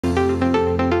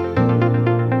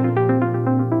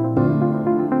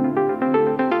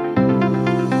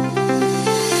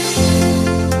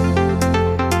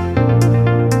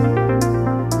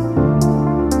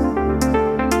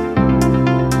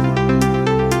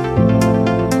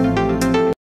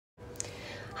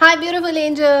beautiful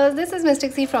angels, this is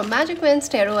Mystic C from Magic Winds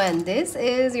Tarot, and this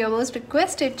is your most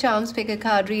requested charms pick a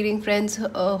card reading, friends.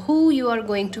 Who you are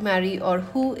going to marry or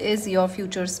who is your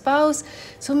future spouse.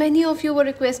 So many of you were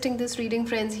requesting this reading,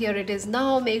 friends. Here it is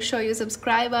now. Make sure you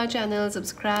subscribe our channel,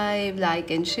 subscribe, like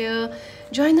and share.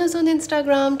 Join us on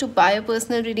Instagram to buy a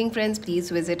personal reading, friends. Please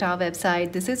visit our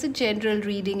website. This is a general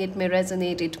reading. It may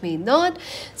resonate, it may not.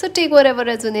 So take whatever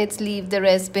resonates, leave the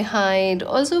rest behind.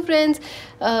 Also, friends,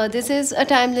 this is a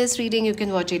timeless reading. You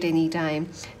can watch it anytime.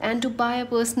 And to buy a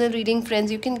personal reading,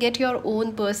 friends, you can get your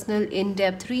own personal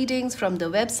in-depth readings from the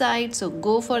website. So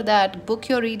go for that. Book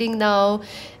your reading now.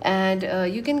 And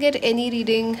you can get any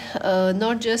reading,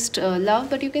 not just love,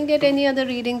 but you can get any other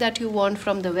reading that you want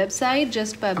from the website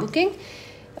just by booking.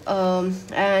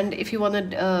 And if you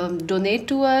want to donate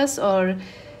to us, or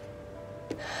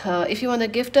if you want to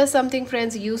gift us something,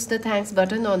 friends, use the thanks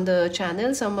button on the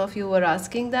channel. Some of you were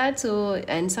asking that, so,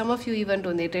 and some of you even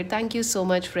donated. Thank you so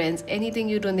much, friends. Anything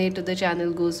you donate to the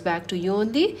channel goes back to you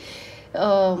only.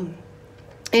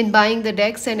 In buying the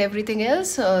decks and everything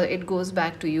else, it goes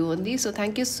back to you only. So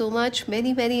thank you so much.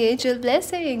 Many angel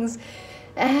blessings.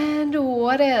 And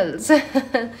what else?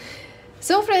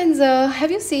 So friends,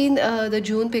 have you seen the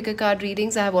June pick a card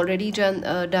readings? I have already done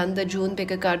the June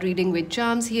pick a card reading with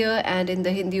charms here, and in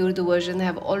the Hindi Urdu version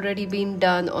have already been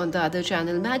done on the other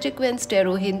channel, Magic Winds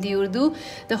Tarot Hindi Urdu.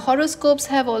 The horoscopes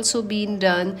have also been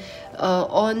done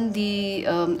on the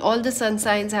all the sun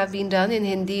signs have been done in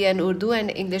Hindi and Urdu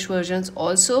and English versions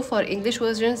also. For English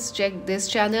versions, check this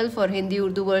channel. For Hindi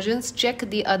Urdu versions, check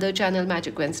the other channel,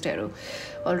 Magic Winds Tarot.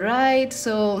 Alright,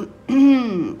 so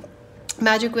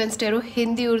Magic Winds Tarot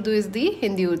Hindi Urdu is the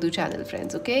Hindi Urdu channel,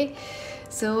 friends. Okay,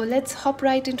 so let's hop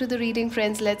right into the reading,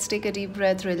 friends. Let's take a deep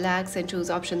breath, relax, and choose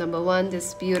option number 1,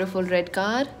 this beautiful red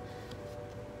card.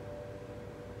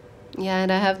 Yeah,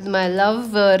 and I have my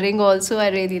love ring also. I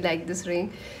really like this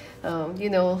ring.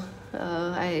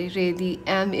 I really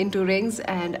am into rings,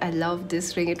 and I love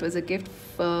this ring. It was a gift.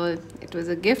 It was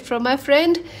a gift from my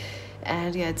friend.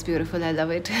 And yeah, it's beautiful. I love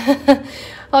it.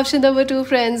 Option number 2,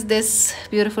 friends, this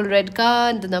beautiful red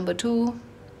card, the number 2.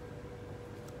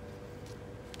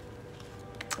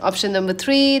 Option number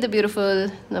 3, the beautiful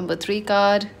number 3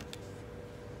 card.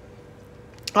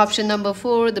 Option number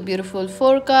 4, the beautiful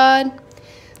 4 card.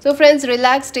 So friends,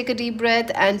 relax, take a deep breath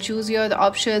and choose your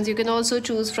options. You can also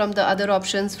choose from the other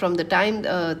options from the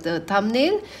the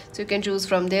thumbnail. So you can choose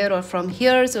from there or from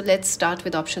here. So let's start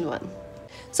with option 1.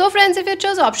 So friends, if you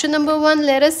chose option number 1,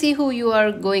 let us see who you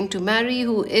are going to marry,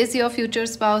 who is your future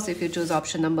spouse. If you chose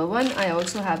option number 1, I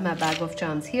also have my bag of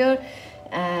charms here.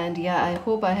 And yeah, I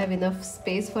hope I have enough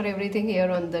space for everything here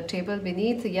on the table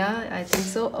beneath. Yeah, I think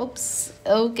so. Oops.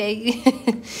 Okay.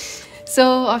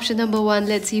 So option number 1,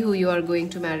 let's see who you are going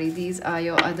to marry. These are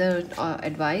your other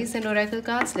advice and oracle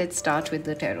cards. Let's start with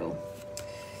the tarot.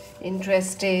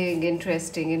 Interesting.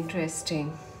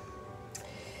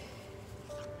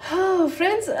 Oh,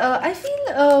 friends, I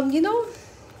feel,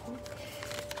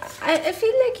 I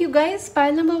feel like you guys,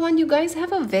 pile number 1, you guys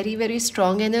have a very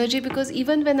strong energy, because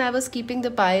even when I was keeping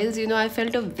the piles, I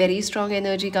felt a very strong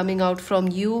energy coming out from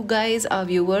you guys, our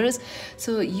viewers.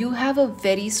 So you have a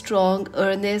very strong,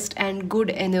 earnest and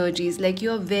good energies. Like,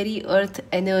 you are very earth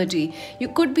energy. You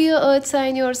could be a earth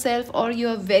sign yourself, or you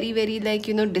are very like,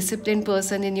 disciplined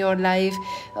person in your life.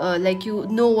 Like, you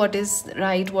know what is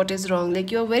right, what is wrong. Like,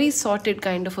 you are very sorted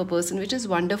kind of a person, which is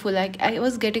wonderful. Like, I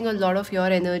was getting a lot of your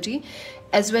energy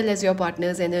as well as your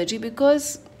partner's energy,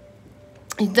 because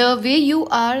the way you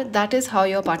are, that is how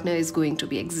your partner is going to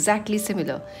be, exactly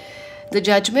similar. The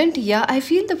Judgment, yeah, I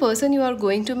feel the person you are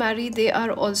going to marry, they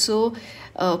are also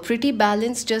pretty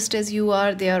balanced just as you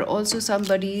are. They are also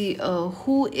somebody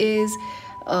who is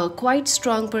quite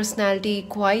strong personality,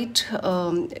 quite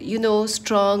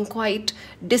strong, quite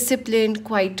disciplined,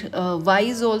 quite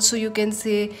wise also, you can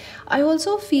say. I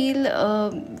also feel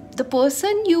the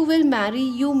person you will marry,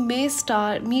 you may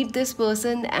meet this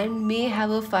person and may have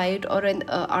a fight or an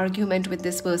argument with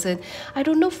this person. I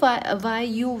don't know why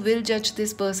you will judge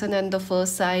this person on the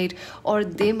first sight, or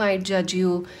they might judge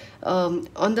you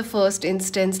on the first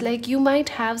instance. Like, you might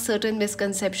have certain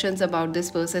misconceptions about this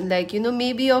person. Like,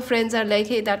 maybe your friends are like,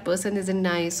 hey, that person isn't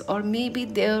nice, or maybe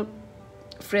their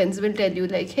friends will tell you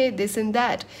like, hey, this and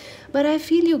that. But I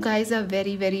feel you guys are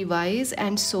very wise,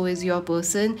 and so is your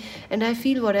person. And I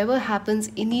feel whatever happens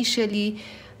initially,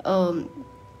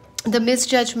 the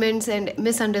misjudgments and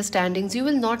misunderstandings, you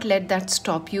will not let that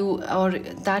stop you, or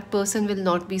that person will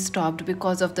not be stopped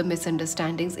because of the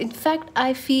misunderstandings. In fact,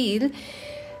 I feel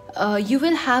you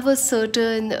will have a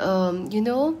certain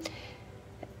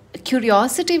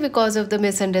curiosity because of the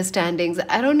misunderstandings.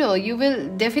 I don't know, you will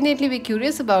definitely be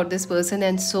curious about this person,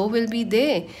 and so will be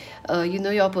they.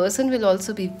 Your person will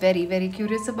also be very, very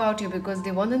curious about you because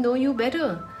they want to know you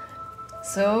better.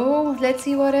 So let's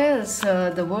see what else.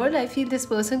 The world, I feel this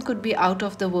person could be out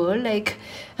of the world. Like,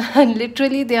 and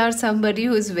literally, they are somebody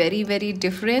who is very, very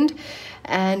different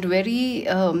and very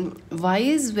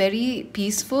wise, very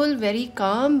peaceful, very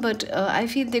calm. But I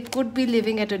feel they could be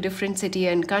living at a different city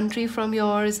and country from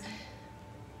yours.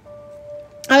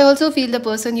 I also feel the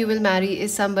person you will marry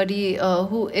is somebody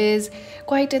who is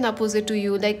quite an opposite to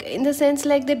you, like in the sense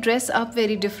like they dress up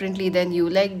very differently than you.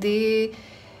 Like they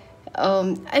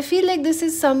I feel like this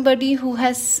is somebody who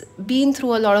has been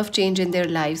through a lot of change in their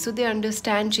life. So they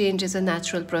understand change is a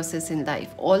natural process in life.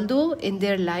 Although in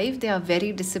their life they are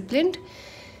very disciplined,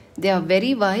 they are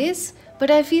very wise,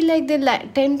 but I feel like they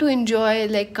tend to enjoy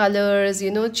like colors,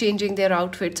 changing their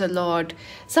outfits a lot.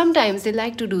 Sometimes they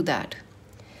like to do that.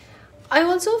 I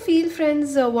also feel,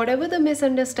 friends, whatever the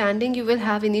misunderstanding you will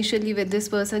have initially with this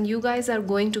person, you guys are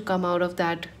going to come out of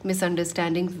that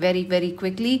misunderstanding very, very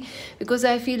quickly, because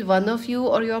I feel one of you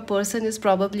or your person is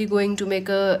probably going to make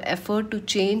a effort to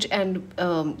change, and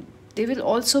they will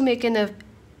also make an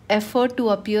effort to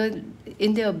appear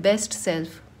in their best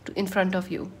self in front of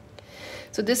you.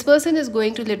 So this person is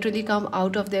going to literally come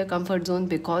out of their comfort zone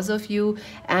because of you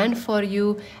and for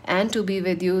you and to be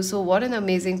with you. So what an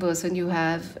amazing person you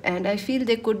have. And I feel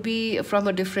they could be from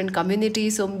a different community.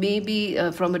 So maybe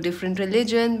from a different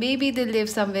religion. Maybe they live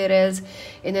somewhere else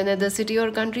in another city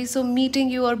or country. So meeting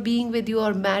you or being with you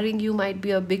or marrying you might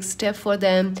be a big step for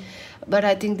them. But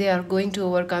I think they are going to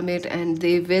overcome it, and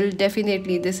they will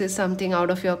definitely. This is something out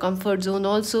of your comfort zone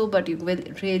also, but you will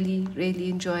really, really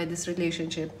enjoy this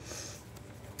relationship.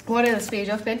 What else? Page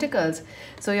of Pentacles.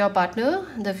 So your partner,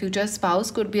 the future spouse,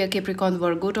 could be a Capricorn,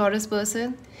 Virgo, Taurus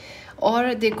person.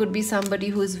 Or they could be somebody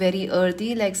who is very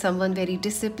earthy, like someone very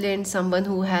disciplined, someone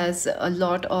who has a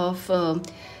lot of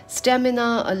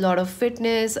stamina, a lot of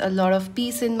fitness, a lot of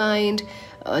peace in mind,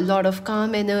 a lot of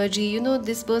calm energy.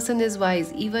 This person is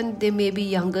wise. Even they may be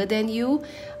younger than you,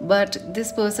 but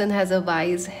this person has a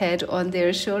wise head on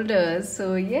their shoulders.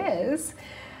 So yes.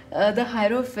 The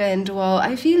Hierophant. Wow,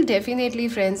 I feel definitely,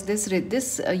 friends,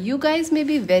 this you guys may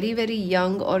be very, very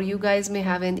young, or you guys may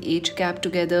have an age gap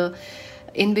together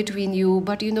in between you,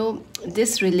 but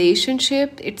this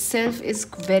relationship itself is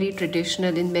very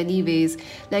traditional in many ways.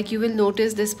 Like you will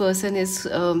notice this person is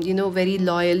very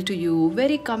loyal to you,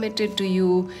 very committed to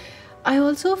you. I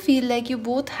also feel like you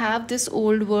both have this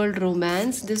old world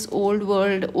romance, this old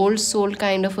world, old soul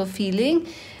kind of a feeling,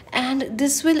 and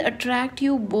this will attract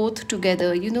you both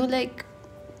together. Like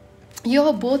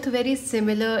you're both very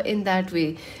similar in that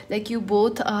way. Like you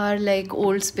both are like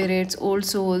old spirits, old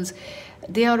souls.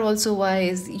 They are also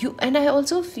wise. You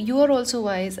are also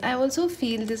wise. I also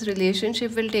feel this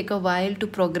relationship will take a while to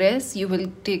progress. You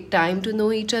will take time to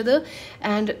know each other,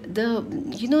 and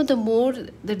the more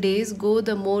the days go,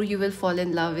 the more you will fall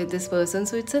in love with this person.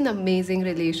 So it's an amazing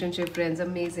relationship, friends.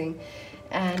 Amazing.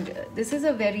 And this is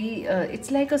a very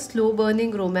it's like a slow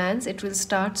burning romance. It will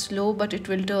start slow, but it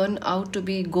will turn out to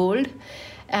be gold,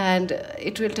 and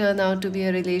it will turn out to be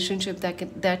a relationship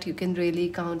that you can really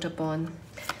count upon.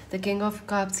 The King of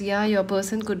Cups. Yeah, your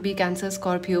person could be Cancer,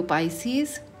 Scorpio,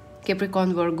 Pisces,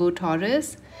 Capricorn, Virgo,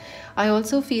 Taurus. I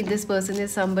also feel this person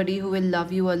is somebody who will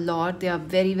love you a lot. They are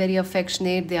very, very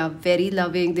affectionate. They are very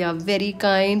loving. They are very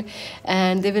kind.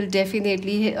 And they will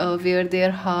definitely wear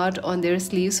their heart on their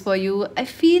sleeves for you. I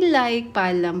feel like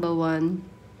pile number one,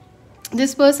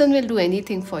 this person will do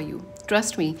anything for you.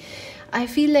 Trust me. I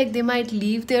feel like they might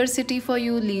leave their city for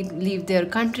you, leave their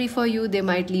country for you. They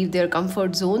might leave their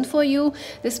comfort zone for you.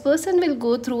 This person will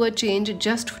go through a change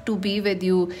just to be with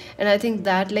you. And I think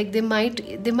that like they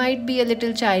might be a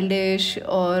little childish,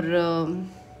 or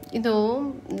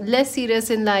less serious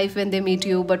in life when they meet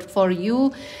you. But for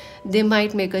you, they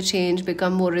might make a change,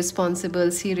 become more responsible,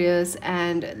 serious,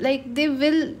 and like they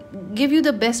will give you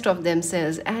the best of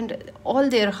themselves and all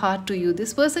their heart to you.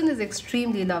 This person is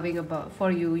extremely loving for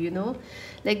you.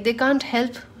 Like they can't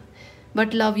help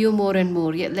but love you more and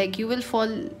more. Yeah, like you will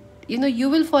fall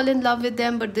in love with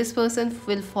them, but this person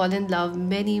will fall in love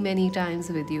many, many times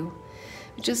with you,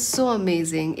 which is so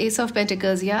amazing. Ace of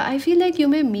Pentacles. Yeah, I feel like you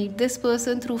may meet this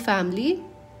person through family,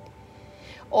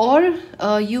 or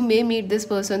you may meet this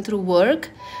person through work.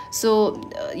 So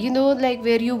like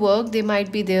where you work, they might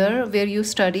be there. Where you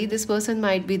study, this person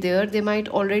might be there. They might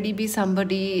already be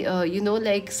somebody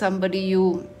like somebody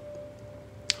you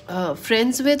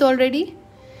friends with already.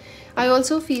 I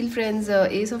also feel, friends,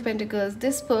 Ace of Pentacles,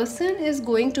 this person is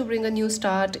going to bring a new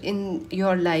start in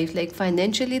your life. Like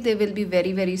financially, they will be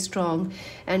very, very strong,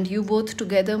 and you both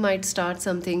together might start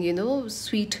something,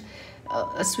 sweet,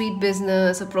 a sweet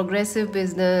business, a progressive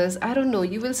business. I don't know.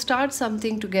 You will start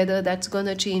something together that's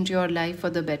gonna change your life for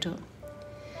the better.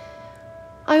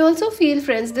 I also feel,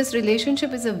 friends, this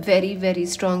relationship is a very, very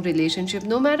strong relationship.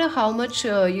 No matter how much,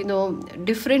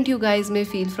 different you guys may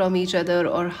feel from each other,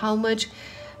 or how much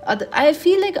I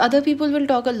feel like other people will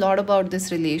talk a lot about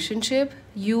this relationship,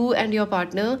 you and your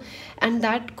partner, and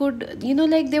that could,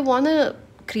 like they want to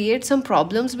create some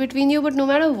problems between you. But no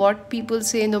matter what people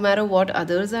say, no matter what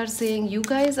others are saying, you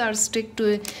guys will stick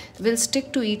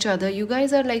to each other. You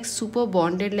guys are like super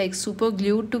bonded, like super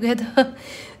glued together.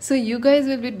 So you guys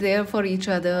will be there for each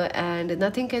other, and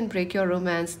nothing can break your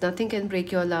romance, nothing can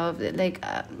break your love. Like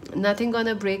nothing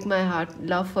gonna break my heart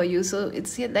love for you. So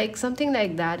it's like something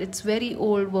like that. It's very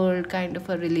old world kind of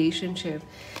a relationship,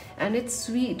 and it's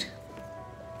sweet.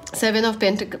 Seven of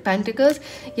Pentacles.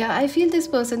 Yeah, I feel this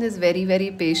person is very,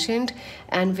 very patient,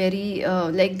 and very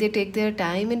like they take their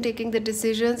time in taking the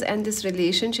decisions, and this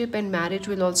relationship and marriage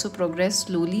will also progress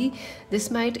slowly.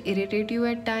 This might irritate you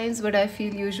at times, but I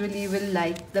feel usually you will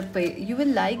like the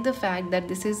fact that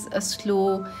this is a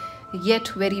slow yet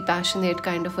very passionate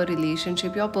kind of a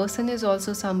relationship. Your person is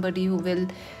also somebody who will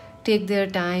take their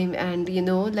time, and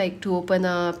like to open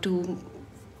up, to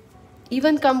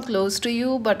even come close to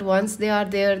you, but once they are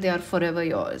there, they are forever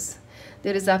yours.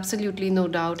 There is absolutely no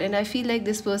doubt, and I feel like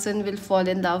this person will fall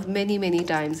in love many, many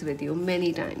times with you,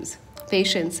 many times.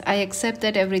 Patience. I accept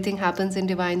that everything happens in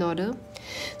divine order.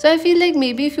 So I feel like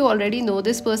maybe if you already know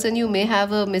this person, you may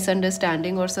have a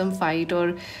misunderstanding or some fight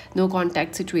or no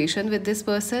contact situation with this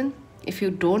person. If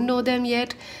you don't know them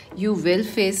yet, you will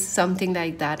face something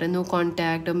like that, a no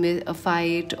contact, a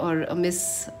fight, or a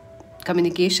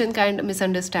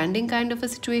misunderstanding kind of a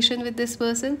situation with this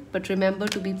person. But remember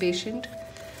to be patient.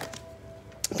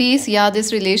 Peace. Yeah,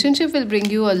 this relationship will bring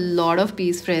you a lot of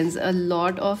peace, friends, a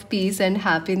lot of peace and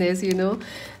happiness.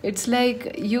 It's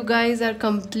like you guys are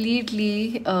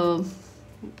completely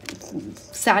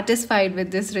satisfied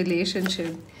with this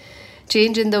relationship.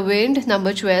 Change in the wind,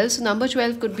 number 12. So number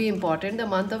 12 could be important. The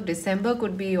month of December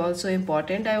could be also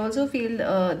important. I also feel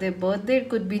their birth date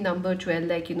could be number 12,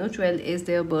 like 12 is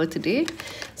their birth date.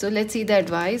 So let's see the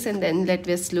advice, and then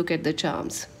let's look at the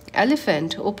charms.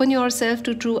 Elephant. Open yourself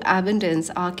to true abundance.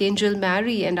 Archangel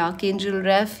Mary and Archangel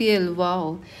Raphael.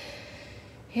 Wow,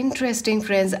 interesting,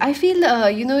 friends. I feel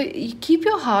keep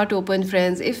your heart open,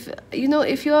 friends. If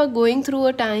you are going through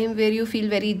a time where you feel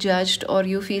very judged or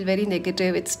you feel very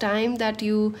negative, it's time that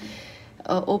you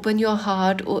open your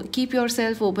heart, or keep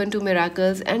yourself open to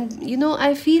miracles. And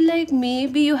I feel like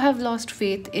maybe you have lost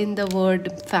faith in the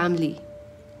word family,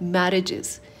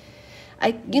 marriages.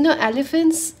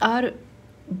 Elephants are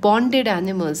bonded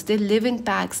animals. They live in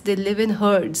packs, they live in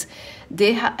herds,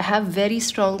 they have very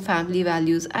strong family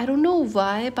values. I don't know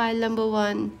why, pile number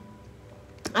 1,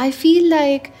 I feel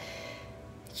like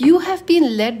you have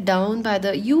been let down by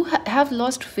you have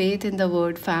lost faith in the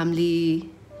word family,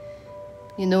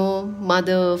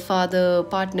 mother, father,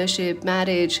 partnership,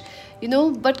 marriage,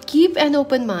 but keep an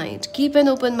open mind,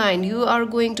 you are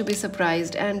going to be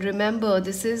surprised. And remember,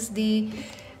 this is the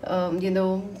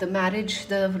the marriage,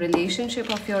 the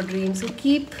relationship of your dreams. So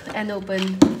keep an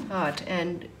open heart,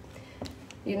 and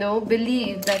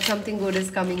believe that something good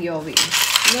is coming your way.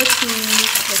 Let's see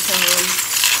the charms.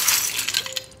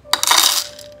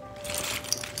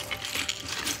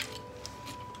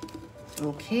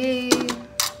 Okay.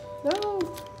 Oh,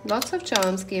 lots of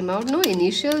charms came out. No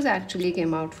initials actually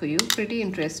came out for you. Pretty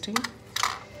interesting.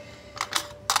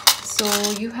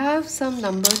 So you have some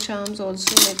number charms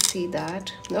also. Let's see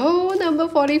that. Oh, number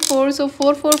 44. So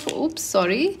 444. Oops,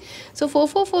 sorry. So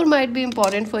 444 might be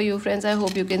important for you, friends. I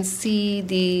hope you can see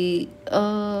the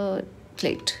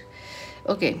plate.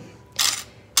 Okay.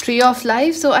 Tree of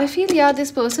life. So I feel, yeah,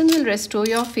 this person will restore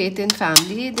your faith in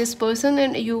family. This person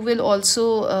and you will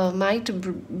also might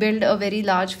build a very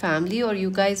large family, or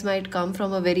you guys might come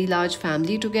from a very large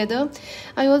family together.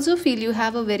 I also feel you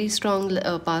have a very strong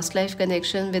past life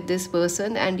connection with this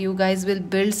person, and you guys will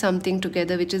build something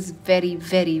together which is very,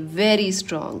 very, very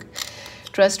strong.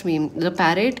 Trust me. The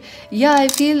parrot. Yeah, I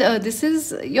feel this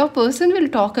is your person will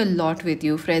talk a lot with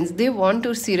you, friends. They want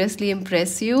to seriously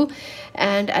impress you,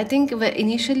 and I think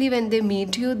initially when they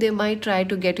meet you, they might try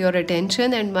to get your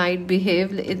attention and might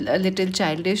behave a little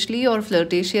childishly or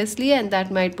flirtatiously, and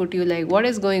that might put you like, what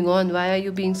is going on? Why are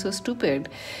you being so stupid?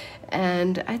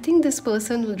 And I think this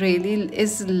person really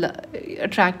is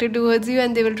attracted towards you,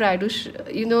 and they will try to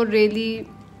really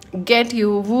get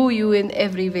you, woo you in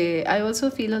every way. I also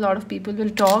feel a lot of people will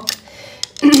talk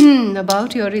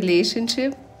about your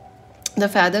relationship. The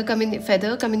feather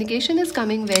communication is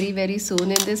coming very, very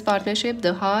soon in this partnership.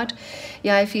 The heart,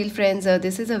 yeah, I feel, friends,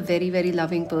 this is a very, very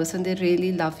loving person. They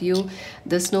really love you.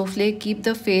 The snowflake, keep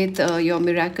the faith, your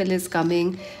miracle is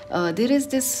coming. There is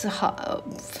this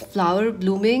flower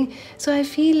blooming, so I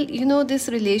feel, you know, this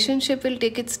relationship will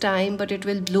take its time, but it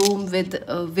will bloom with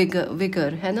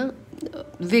vigor, hai na?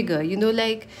 Vigor, you know,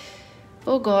 like,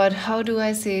 oh god, how do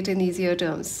I say it in easier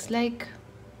terms? Like,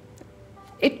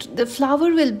 the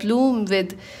flower will bloom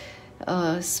with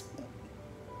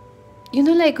you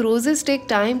know, like roses take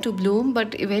time to bloom,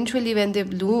 but eventually when they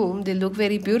bloom they look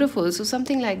very beautiful. So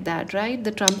something like that, right? The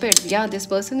trumpet, yeah, this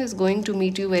person is going to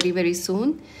meet you very, very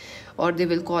soon, or they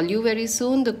will call you very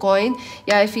soon. The coin,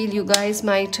 yeah, I feel you guys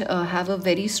might have a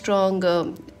very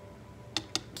strong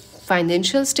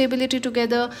financial stability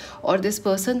together, or this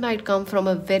person might come from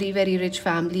a very, very rich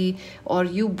family, or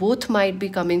you both might be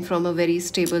coming from a very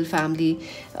stable family.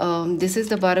 This is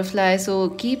the butterfly, so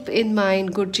keep in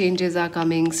mind good changes are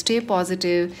coming. Stay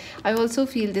positive. I also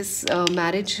feel this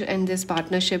marriage and this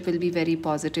partnership will be very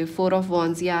positive. Four of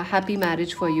Wands, yeah, happy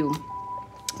marriage for you.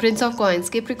 Prince of Coins,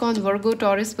 Capricorn, Virgo,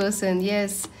 Taurus person,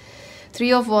 yes.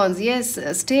 Three of Wands, yes,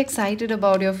 stay excited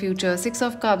about your future. Six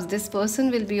of Cups, this person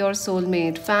will be your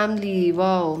soulmate. Family,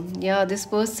 wow, yeah, this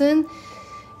person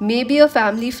may be a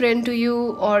family friend to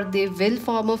you, or they will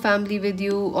form a family with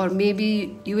you, or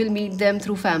maybe you will meet them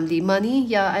through family. Money,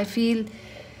 yeah, I feel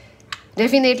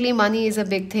definitely money is a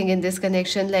big thing in this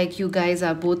connection. Like, you guys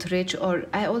are both rich, or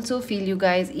I also feel you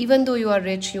guys, even though you are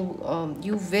rich, you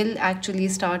will actually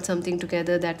start something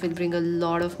together that will bring a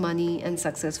lot of money and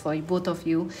success for you, both of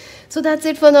you. So that's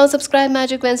it for now. Subscribe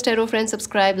Magic Wens Tarot, friends.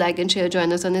 Subscribe, like and share.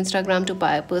 Join us on Instagram to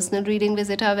buy a personal reading.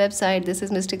 Visit our website. This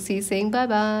is Mystic C saying bye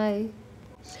bye.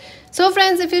 So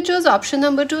friends, if you chose option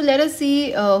number 2, let us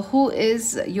see who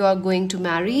is you are going to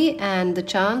marry, and the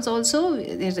charms also.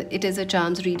 It is a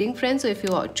charms reading, friends. So if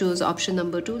you choose option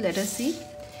number 2, let us see.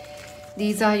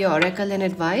 These are your oracle and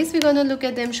advice. We're going to look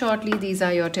at them shortly. These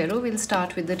are your tarot. We'll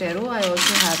start with the tarot. I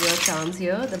also have your charms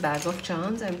here, the bag of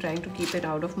charms. I'm trying to keep it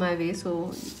out of my way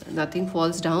so nothing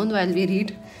falls down while we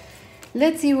read.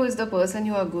 Let's see who is the person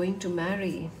you are going to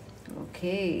marry.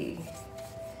 Okay.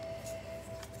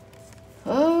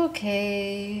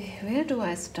 Okay, where do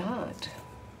I start?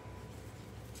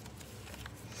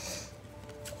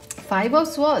 Five of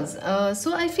Swords.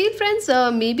 So I feel, friends,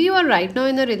 maybe you are right now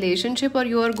in a relationship, or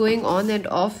you are going on and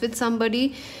off with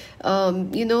somebody.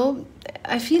 You know,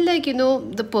 I feel like, you know,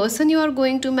 the person you are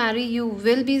going to marry, you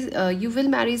will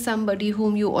marry somebody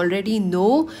whom you already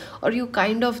know, or you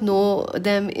kind of know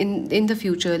them in the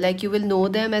future. Like, you will know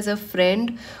them as a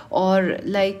friend, or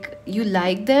like you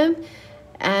like them.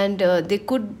 And they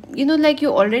could, you know, like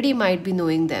you already might be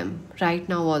knowing them right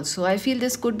now also. I feel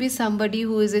this could be somebody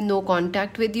who is in no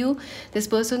contact with you. This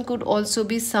person could also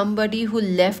be somebody who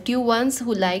left you once,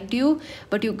 who liked you,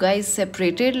 but you guys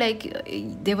separated. Like,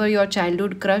 they were your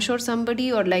childhood crush or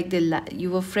somebody, or like you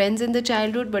were friends in the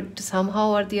childhood, but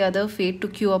somehow or the other fate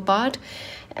took you apart.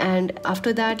 And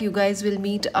after that, you guys will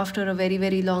meet after a very,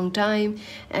 very long time,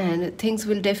 and things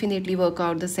will definitely work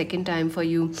out the second time for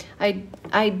you.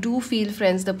 I do feel,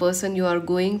 friends, the person you are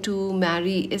going to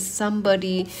marry is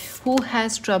somebody who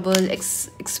has trouble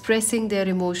expressing their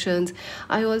emotions.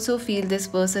 I also feel this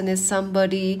person is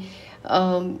somebody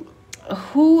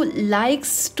who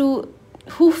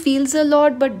feels a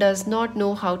lot but does not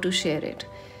know how to share it.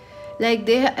 Like,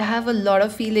 they have a lot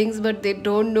of feelings, but they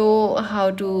don't know how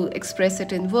to express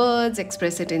it in words,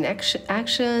 express it in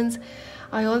actions.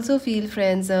 I also feel,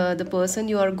 friends, the person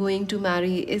you are going to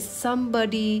marry is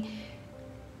somebody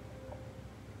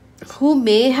who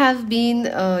may have been,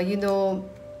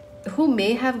 who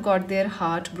may have got their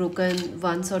heart broken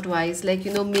once or twice. Like,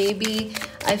 you know, maybe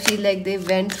I feel like they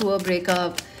went through a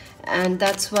breakup, and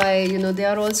that's why, you know, they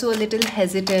are also a little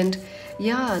hesitant.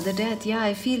 Yeah, the death. Yeah,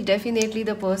 I feel definitely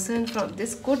the person from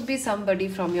this could be somebody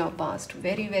from your past.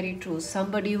 Very, very true.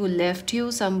 Somebody who left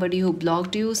you, somebody who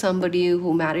blocked you, somebody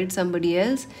who married somebody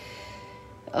else.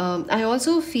 I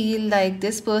also feel like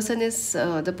this person is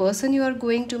the person you are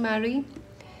going to marry.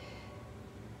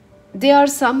 They are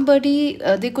somebody,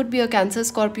 they could be a Cancer,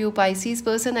 Scorpio, Pisces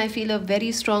person. I feel a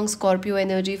very strong Scorpio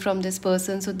energy from this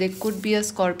person. So they could be a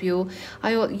Scorpio.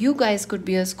 You guys could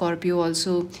be a Scorpio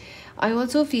also. I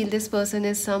also feel this person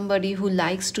is somebody who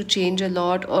likes to change a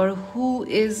lot, or who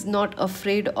is not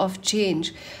afraid of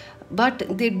change,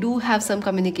 but they do have some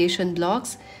communication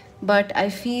blocks. But I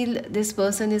feel this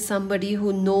person is somebody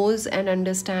who knows and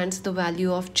understands the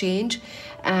value of change,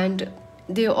 and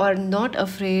they are not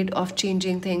afraid of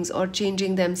changing things or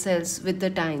changing themselves with the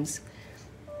times.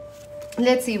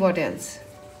 Let's see what else.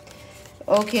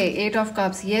 Okay, Eight of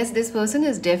Cups. Yes, this person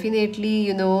is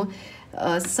definitely,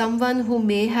 someone who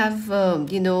may have,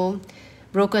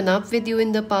 broken up with you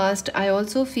in the past. I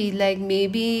also feel like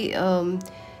maybe,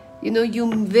 you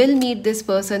will meet this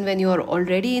person when you are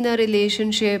already in a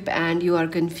relationship and you are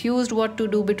confused what to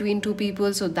do between two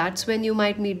people. So that's when you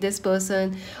might meet this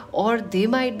person, or they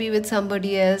might be with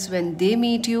somebody else when they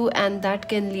meet you, and that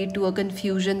can lead to a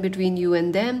confusion between you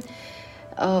and them.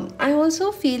 I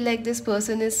also feel like this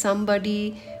person is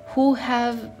somebody who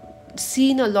have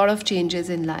seen a lot of changes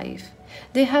in life.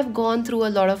 They have gone through a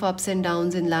lot of ups and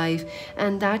downs in life,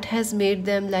 and that has made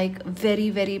them like very,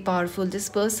 very powerful. This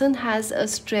person has a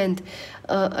strength,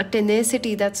 a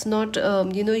tenacity that's not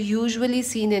usually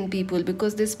seen in people,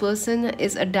 because this person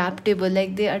is adaptable.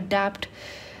 Like, they adapt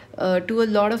to a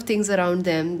lot of things around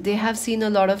them. They have seen a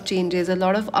lot of changes, a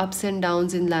lot of ups and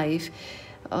downs in life.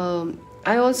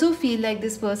 I also feel like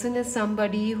this person is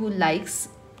somebody who likes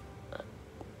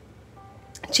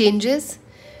changes.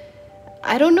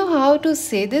 I don't know how to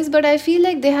say this, but I feel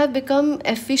like they have become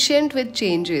efficient with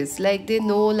changes. Like, they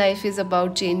know life is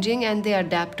about changing and they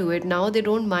adapt to it. Now they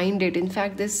don't mind it. In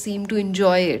fact, they seem to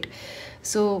enjoy it.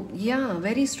 So yeah,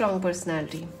 very strong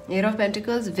personality. Eight of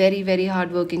Pentacles, very, very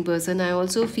hardworking person. I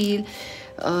also feel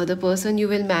the person you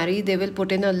will marry, they will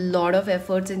put in a lot of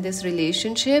efforts in this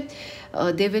relationship.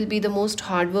 They will be the most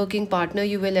hardworking partner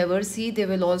you will ever see. They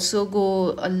will also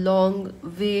go a long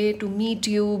way to meet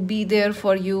you, be there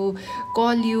for you,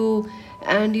 call you,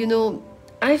 and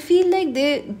I feel like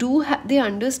they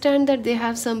understand that they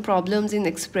have some problems in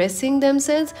expressing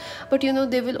themselves, but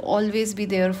they will always be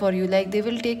there for you. Like, they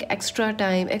will take extra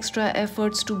time, extra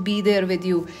efforts to be there with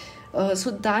you. So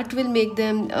that will make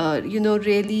them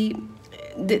really,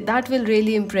 that will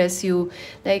really impress you.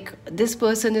 Like, this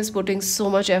person is putting so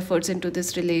much efforts into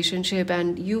this relationship,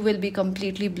 and you will be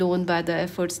completely blown by the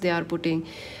efforts they are putting.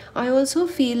 I also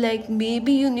feel like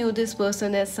maybe you knew this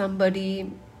person as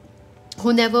somebody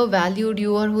who never valued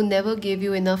you or who never gave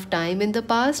you enough time in the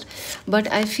past, but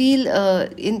I feel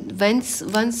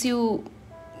once you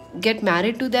get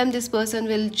married to them, this person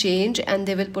will change and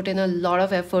they will put in a lot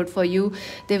of effort for you.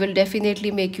 They will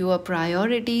definitely make you a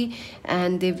priority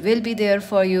and they will be there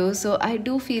for you. So I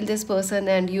do feel this person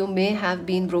and you may have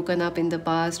been broken up in the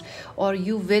past, or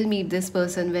you will meet this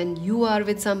person when you are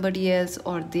with somebody else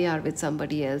or they are with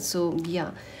somebody else. So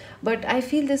yeah, but I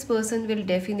feel this person will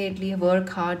definitely work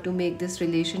hard to make this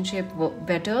relationship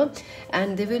better,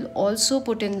 and they will also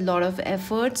put in a lot of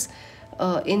efforts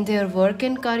in their work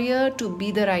and career to be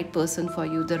the right person for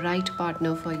you, the right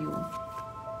partner for you.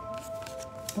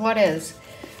 What else?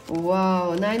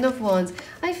 Wow, Nine of Wands.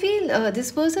 I feel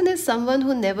this person is someone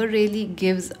who never really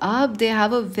gives up. They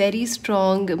have a very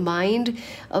strong mind,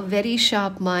 a very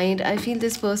sharp mind. I feel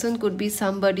this person could be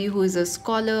somebody who is a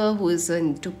scholar, who is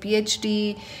into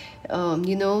PhD,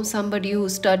 somebody who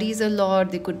studies a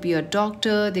lot. They could be a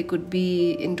doctor, they could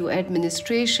be into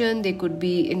administration, they could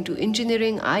be into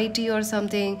engineering, IT or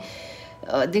something.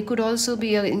 They could also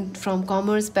be from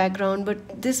commerce background,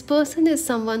 but this person is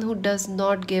someone who does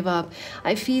not give up.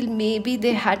 I feel maybe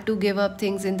they had to give up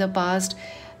things in the past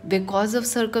because of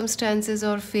circumstances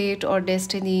or fate or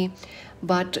destiny,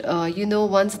 but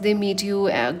once they meet you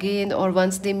again, or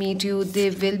once they meet you, they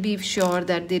will be sure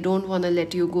that they don't want to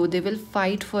let you go. They will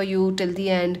fight for you till the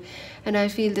end. And I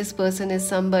feel this person is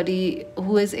somebody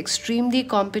who is extremely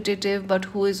competitive, but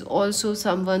who is also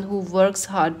someone who works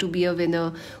hard to be a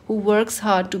winner, who works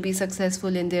hard to be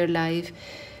successful in their life.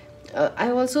 I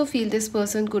also feel this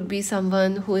person could be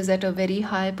someone who is at a very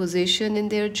high position in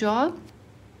their job.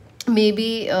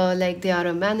 Maybe like they are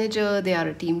a manager, they are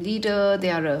a team leader,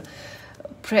 they are a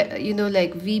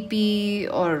like VP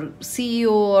or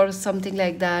CEO or something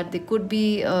like that. They could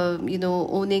be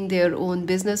owning their own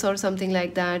business or something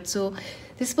like that. So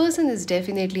this person is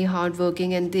definitely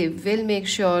hardworking and they will make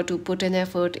sure to put an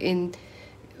effort in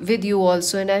with you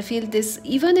also. And I feel this,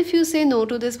 even if you say no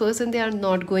to this person, they are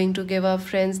not going to give up,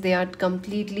 friends. They are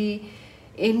completely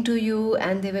into you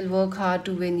and they will work hard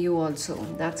to win you also.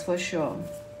 That's for sure.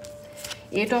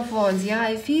 Eight of Wands. Yeah,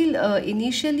 I feel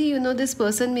initially, this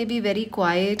person may be very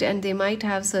quiet and they might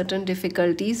have certain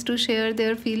difficulties to share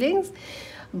their feelings.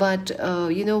 But,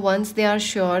 once they are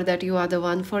sure that you are the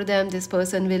one for them, this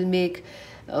person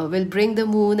will bring the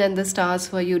moon and the stars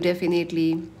for you,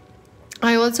 definitely.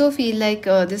 I also feel like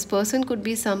this person could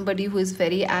be somebody who is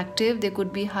very active. They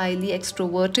could be highly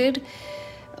extroverted.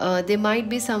 They might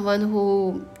be someone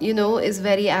who, is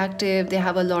very active. They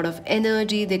have a lot of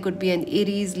energy. They could be an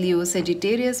Aries, Leo,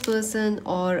 Sagittarius person,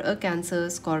 or a Cancer,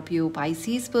 Scorpio,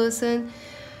 Pisces person.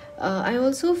 I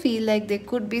also feel like there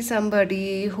could be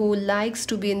somebody who likes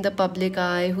to be in the public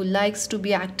eye, who likes to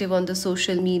be active on the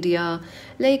social media.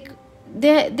 Like,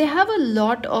 they have a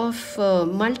lot of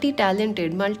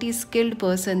multi-talented, multi-skilled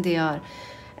person they are.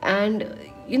 And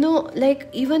like,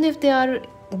 even if they are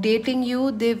dating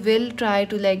you, they will try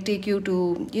to like take you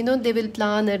to, they will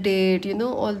plan a date,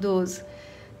 all those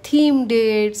theme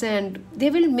dates, and they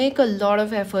will make a lot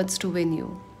of efforts to win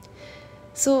you.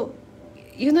 So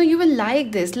you will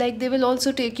like this. Like, they will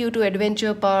also take you to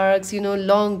adventure parks,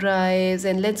 long drives,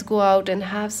 and let's go out and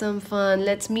have some fun.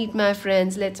 Let's meet my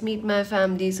friends, let's meet my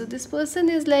family. So this person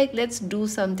is like, let's do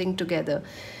something together.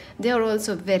 They are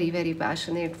also very, very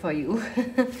passionate for you.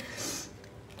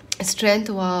 Strength,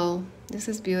 wow, this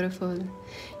is beautiful.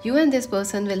 You and this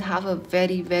person will have a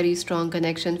very, very strong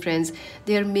connection, friends.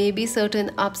 There may be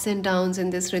certain ups and downs in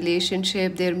this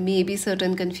relationship. There may be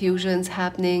certain confusions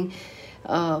happening.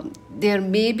 There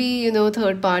may be,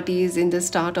 third parties in the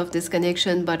start of this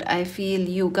connection, but I feel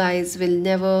you guys will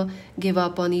never give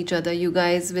up on each other. You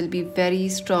guys will be very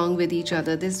strong with each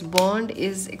other. This bond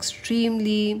is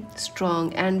extremely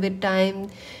strong, and with time,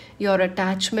 your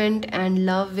attachment and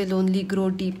love will only grow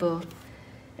deeper.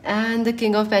 And the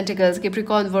King of Pentacles,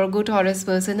 Capricorn, Virgo, Taurus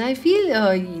person. I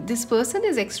feel this person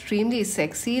is extremely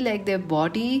sexy. Like, their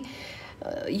body,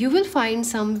 you will find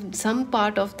some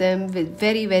part of them with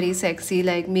very, very sexy.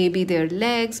 Like, maybe their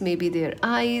legs, maybe their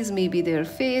eyes, maybe their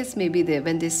face, maybe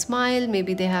when they smile,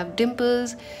 maybe they have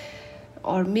dimples,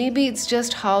 or maybe it's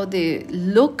just how they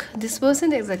look. This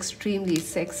person is extremely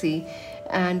sexy,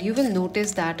 and you will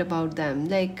notice that about them.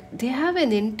 Like, they have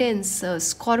an intense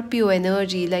Scorpio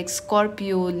energy, like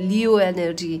Scorpio, Leo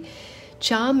energy,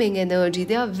 charming energy.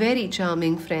 They are very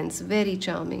charming, friends, very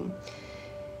charming.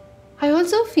 I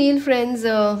also feel, friends,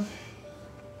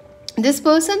 this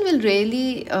person will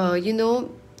really,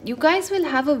 you guys will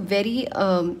have a very,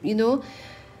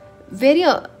 very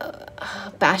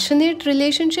passionate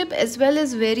relationship, as well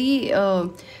as very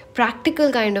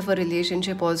practical kind of a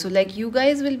relationship also. Like, you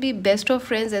guys will be best of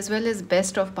friends as well as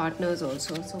best of partners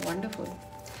also. So wonderful.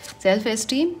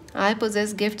 Self-esteem, I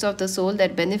possess gifts of the soul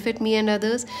that benefit me and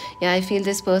others. Yeah, I feel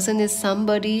this person is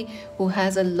somebody who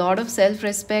has a lot of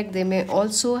self-respect. They may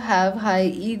also have high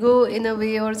ego in a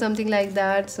way or something like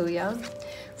that. So yeah.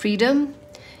 Freedom,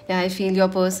 yeah, I feel your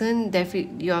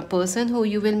person who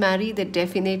you will marry, they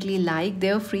definitely like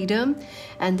their freedom,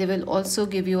 and they will also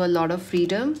give you a lot of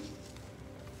freedom.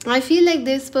 I feel like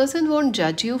this person won't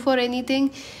judge you for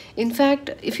anything. In fact,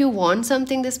 if you want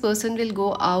something, this person will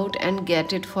go out and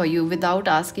get it for you without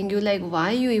asking you, like,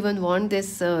 why you even want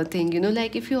this thing.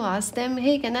 Like, if you ask them,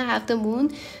 hey, can I have the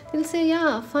moon? They'll say,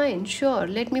 yeah, fine, sure,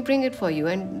 let me bring it for you.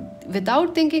 And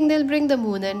without thinking, they'll bring the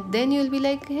moon. And then you'll be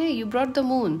like, hey, you brought the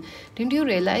moon. Didn't you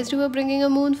realize you were bringing a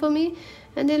moon for me?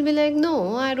 And they'll be like,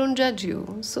 no, I don't judge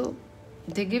you. So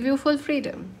they give you full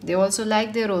freedom. They also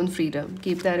like their own freedom.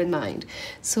 Keep that in mind.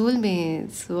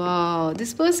 Soulmates. Wow.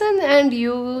 This person and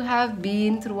you have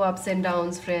been through ups and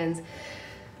downs, friends.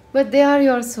 But they are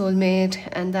your soulmate.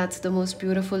 And that's the most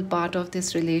beautiful part of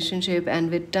this relationship.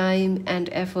 And with time and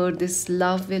effort, this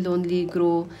love will only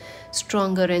grow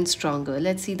stronger and stronger.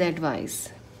 Let's see the advice.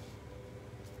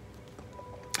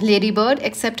 Ladybird,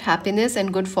 accept happiness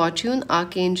and good fortune.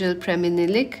 Archangel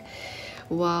Preminilik.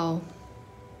 Wow.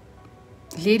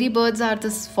 Ladybirds are the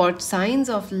signs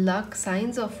of luck,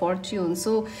 signs of fortune.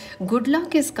 So good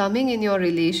luck is coming in your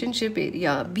relationship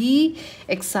area. Be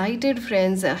excited,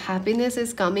 friends. Happiness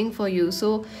is coming for you.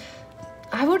 So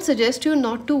I would suggest you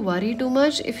not to worry too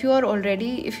much. If you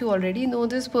already know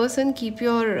this person, keep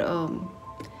your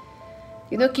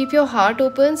keep your heart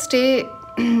open. Stay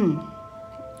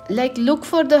like, look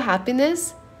for the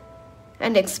happiness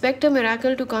and expect a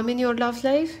miracle to come in your love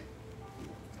life.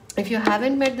 If you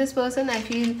haven't met this person, I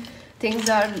feel things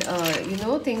are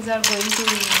things are going to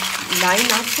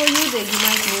line up for you. That you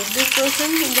might meet this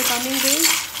person in the coming days.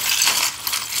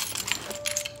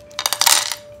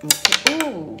 Okay.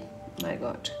 Oh my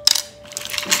god.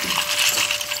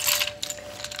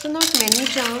 So not many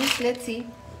charms. Let's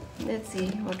see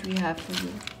what we have for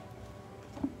you.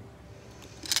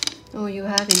 Oh, you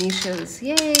have initials.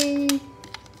 Yay.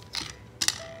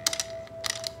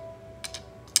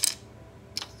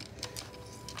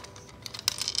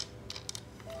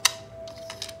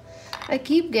 I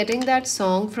keep getting that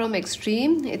song from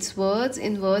Extreme. It's words.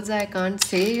 In words I can't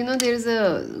say. There is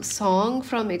a song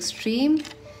from Extreme.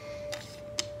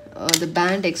 the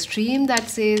band Extreme that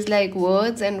says like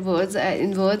words, and words,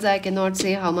 in words I cannot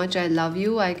say how much I love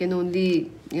you. I can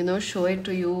only, show it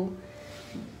to you.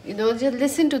 Just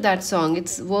listen to that song.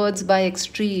 It's Words by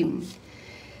Extreme.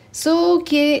 So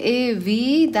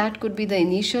KAV, that could be the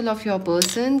initial of your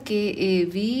person.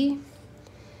 KAV.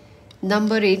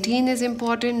 Number 18 is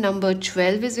important, number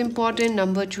 12 is important,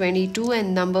 number 22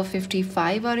 and number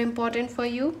 55 are important for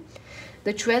you.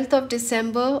 The 12th of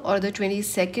December or the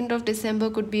 22nd of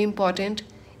December could be important.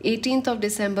 18th of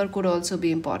December could also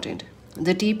be important.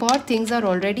 The teapot, things are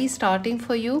already starting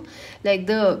for you.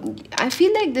 I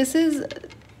feel like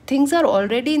things are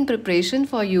already in preparation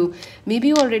for you. Maybe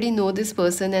you already know this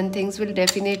person and things will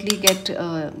definitely get,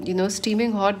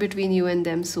 steaming hot between you and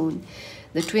them soon.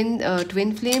 The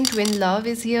twin flame, twin love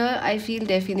is here. I feel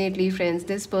definitely, friends,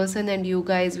 this person and you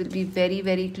guys will be very,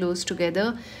 very close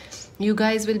together. You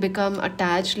guys will become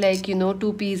attached like,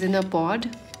 two peas in a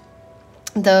pod.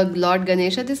 The Lord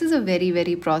Ganesha, this is a very,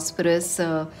 very prosperous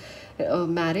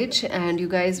marriage, and you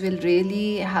guys will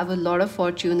really have a lot of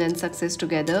fortune and success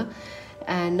together.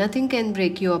 And nothing can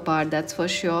break you apart, that's for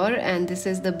sure. And this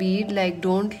is the bead, like,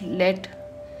 don't let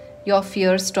your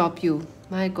fear stop you.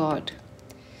 My God.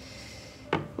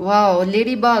 Wow,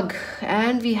 ladybug,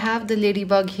 and we have the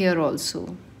ladybug here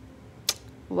also.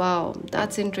 Wow,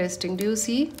 that's interesting. Do you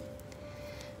see?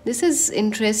 This is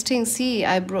interesting. See,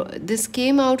 this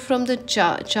came out from the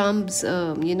charms,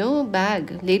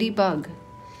 bag. Ladybug,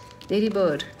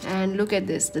 ladybird, and look at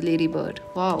this, the ladybird.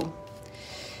 Wow.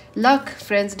 Luck,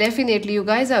 friends, definitely you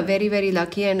guys are very, very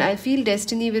lucky, and I feel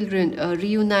destiny will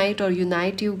reunite or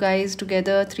unite you guys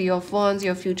together. 3 of Wands,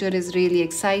 your future is really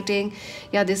exciting.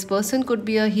 Yeah, this person could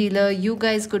be a healer, you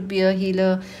guys could be a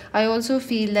healer. I also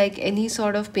feel like any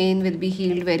sort of pain will be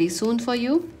healed very soon for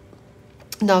you.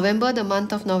 November, the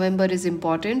month of November is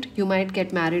important. You might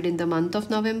get married in the month of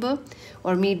November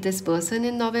or meet this person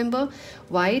in November.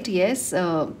 White, yes,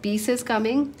 peace is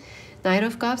coming. Knight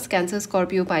of Cups, Cancer,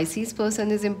 Scorpio, Pisces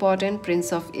person is important.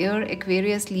 Prince of Air,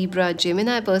 Aquarius, Libra,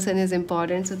 Gemini person is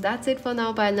important. So that's it for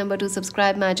now. Pile number 2.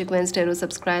 Subscribe Magic Wednesday Tarot.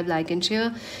 Subscribe, like and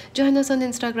share. Join us on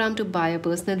Instagram to buy a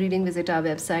personal reading. Visit our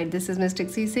website. This is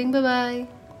Mystic C saying bye-bye.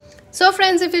 So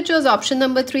friends, if you chose option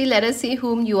number 3, let us see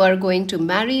whom you are going to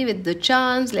marry with the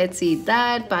charms. Let's see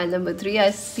that. Pile number 3,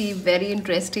 I see very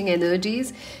interesting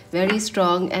energies, very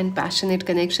strong and passionate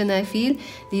connection, I feel.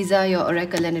 These are your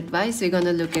oracle and advice. We're going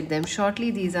to look at them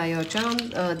shortly. These are your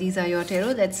charms. These are your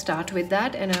tarot. Let's start with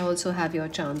that. And I also have your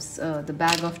charms, the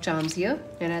bag of charms here.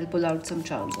 And I'll pull out some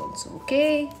charms also.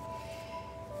 Okay.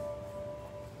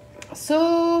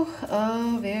 So,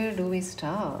 where do we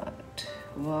start?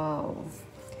 Wow.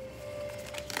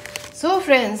 So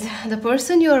friends, the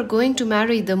person you are going to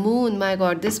marry, the moon, my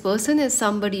God, this person is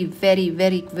somebody very,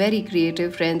 very, very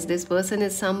creative, friends. This person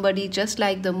is somebody just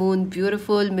like the moon,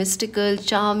 beautiful, mystical,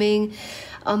 charming,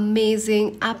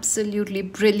 amazing, absolutely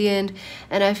brilliant.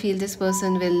 And I feel this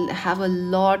person will have a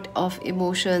lot of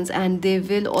emotions, and they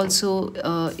will also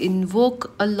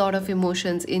invoke a lot of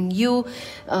emotions in you.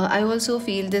 I also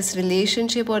feel this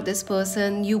relationship or this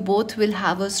person, you both will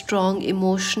have a strong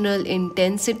emotional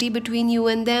intensity between you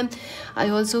and them. I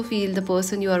also feel the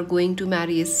person you are going to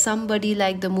marry is somebody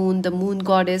like the moon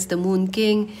goddess, the moon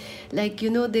king. Like, they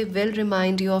will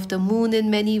remind you of the moon in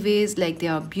many ways. Like, they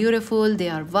are beautiful, they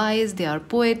are wise, they are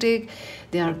poetic,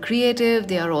 they are creative,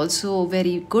 they are also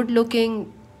very good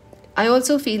looking. I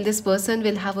also feel this person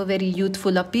will have a very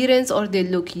youthful appearance, or they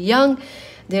look young.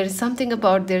 There is something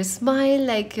about their smile,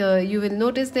 like you will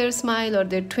notice their smile or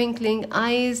their twinkling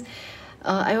eyes.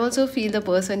 I also feel the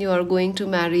person you are going to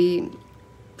marry,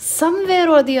 somewhere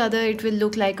or the other, it will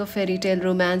look like a fairy tale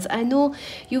romance. I know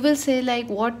you will say like,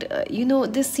 what,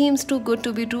 this seems too good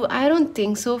to be true. I don't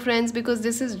think so, friends, because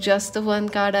this is just the one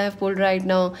card I have pulled right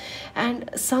now. And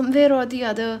somewhere or the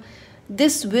other,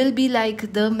 this will be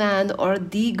like the man or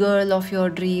the girl of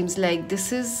your dreams. Like,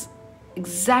 this is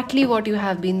exactly what you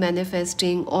have been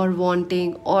manifesting or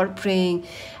wanting or praying.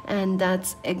 And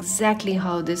that's exactly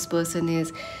how this person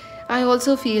is. I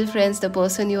also feel, friends, the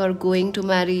person you are going to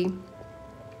marry,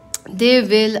 they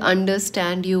will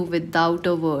understand you without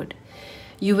a word.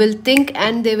 You will think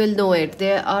and they will know it.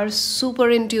 They are super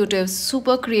intuitive,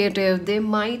 super creative. They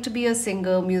might be a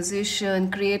singer, musician,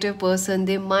 creative person.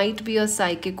 They might be a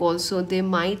psychic also. They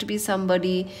might be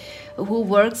somebody who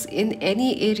works in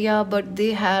any area, but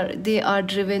they are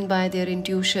driven by their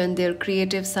intuition, their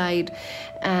creative side.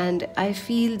 And I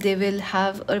feel they will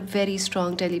have a very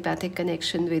strong telepathic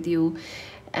connection with you.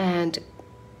 And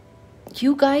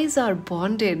you guys are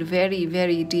bonded very,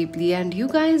 very deeply, and you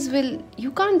guys will,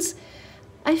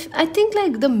 I think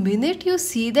like the minute you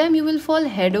see them, you will fall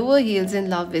head over heels in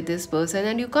love with this person,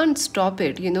 and you can't stop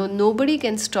it. You know, nobody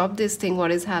can stop this thing,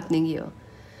 what is happening here.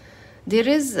 There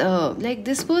is like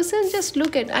this person, just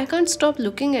look at, I can't stop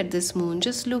looking at this moon.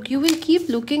 Just look, you will keep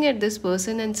looking at this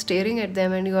person and staring at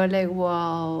them, and you are like,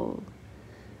 wow,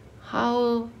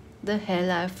 how the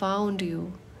hell I found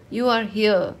you. You are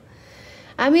here.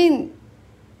 I mean,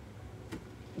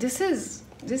 this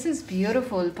is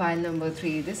beautiful, pile number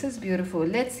 3. This is beautiful.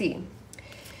 Let's see.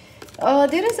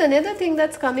 There is another thing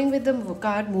that's coming with the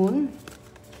card moon,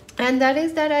 and that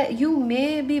is that you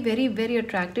may be very, very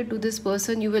attracted to this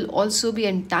person. You will also be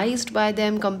enticed by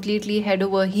them, completely head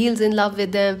over heels in love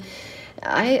with them.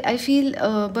 I feel,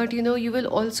 but you know, you will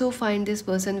also find this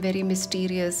person very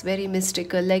mysterious, very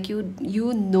mystical. Like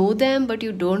you know them, but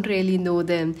you don't really know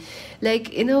them.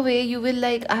 Like in a way, you will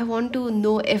like, I want to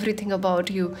know everything about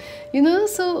you. You know,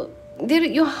 so there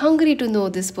you're hungry to know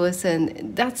this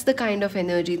person. That's the kind of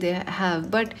energy they have.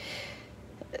 But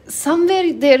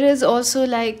somewhere there is also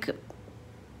like,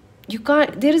 you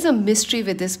can't, there is a mystery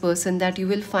with this person that you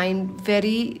will find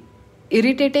very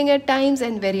irritating at times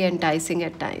and very enticing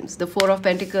at times. The 4 of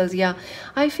Pentacles, yeah,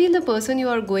 I feel the person you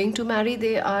are going to marry,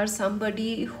 they are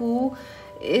somebody who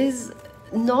is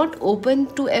not open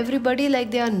to everybody.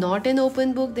 Like they are not an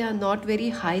open book, they are not very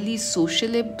highly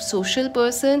social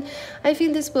person. I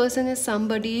feel this person is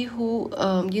somebody who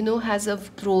you know, has a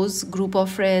close group of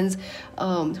friends,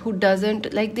 who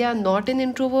doesn't like, they are not an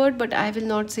introvert, but I will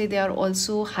not say they are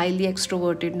also highly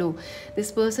extroverted. No,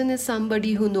 this person is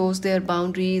somebody who knows their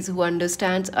boundaries, who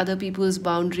understands other people's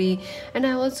boundary. And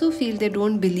I also feel they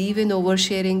don't believe in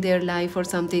oversharing their life or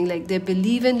something. Like they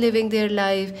believe in living their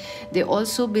life. They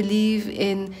also believe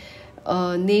in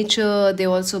nature. They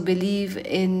also believe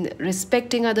in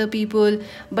respecting other people,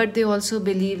 but they also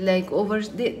believe like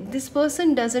this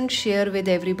person doesn't share with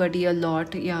everybody a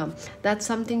lot. Yeah, that's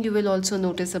something you will also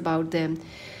notice about them.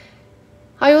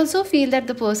 I also feel that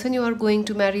the person you are going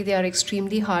to marry, they are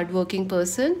extremely hardworking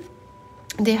person.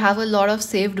 They have a lot of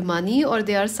saved money, or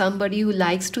they are somebody who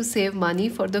likes to save money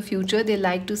for the future. They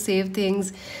like to save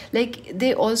things. Like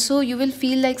they also, you will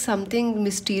feel like something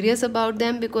mysterious about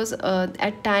them, because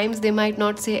at times they might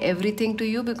not say everything to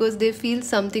you, because they feel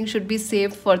something should be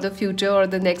saved for the future or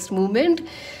the next moment.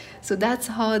 So that's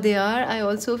how they are. I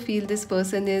also feel this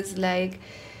person is like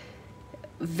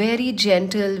very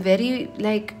gentle, very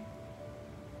like,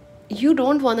 you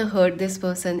don't want to hurt this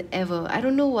person ever. I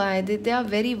don't know why. They are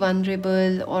very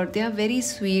vulnerable, or they are very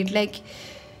sweet. Like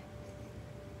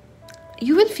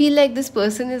you will feel like this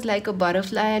person is like a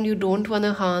butterfly, and you don't want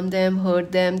to harm them,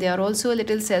 hurt them. They are also a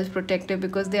little self-protective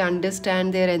because they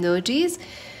understand their energies.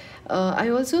 I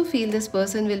also feel this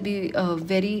person will be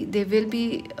they will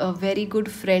be a very good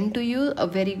friend to you, a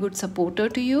very good supporter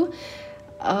to you.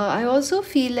 I also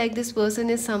feel like this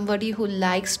person is somebody who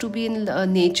likes to be in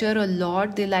nature a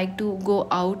lot. They like to go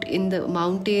out in the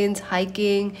mountains,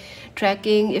 hiking,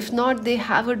 trekking. If not, they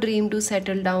have a dream to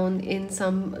settle down in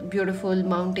some beautiful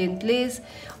mountain place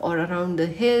or around the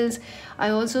hills.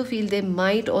 I also feel they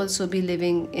might also be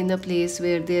living in a place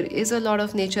where there is a lot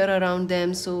of nature around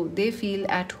them, so they feel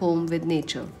at home with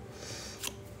nature.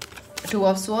 2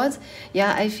 of Swords.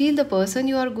 Yeah, I feel the person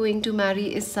you are going to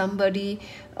marry is somebody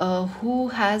who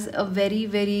has a very,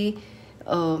 very,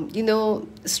 you know,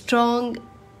 strong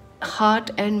heart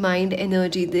and mind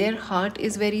energy. Their heart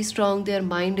is very strong, their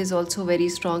mind is also very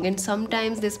strong, and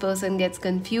sometimes this person gets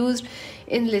confused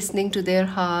in listening to their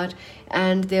heart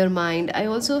and their mind. I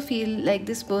also feel like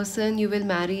this person you will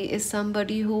marry is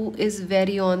somebody who is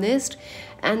very honest,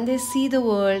 and they see the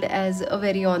world as a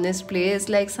very honest place.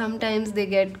 Like sometimes they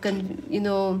get you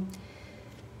know,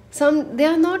 they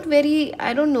are not very,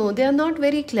 I don't know, they are not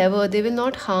very clever. They will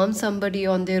not harm somebody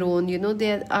on their own, you know.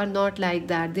 They are not like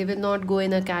that. They will not go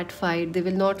in a cat fight. They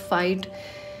will not fight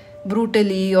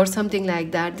brutally or something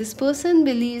like that. This person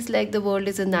believes like the world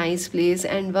is a nice place,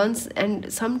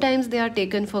 and sometimes they are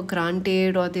taken for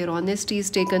granted, or their honesty is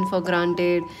taken for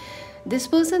granted. This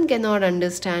person cannot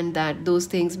understand those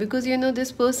things, because you know,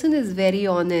 this person is very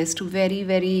honest, very,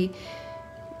 very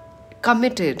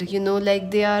committed, you know,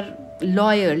 like they are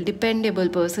loyal, dependable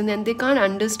person, and they can't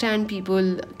understand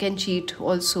people can cheat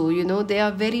also, you know. They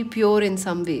are very pure in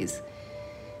some ways.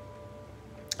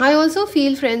 I also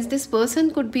feel, friends, this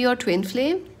person could be your twin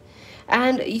flame.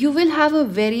 and you will have a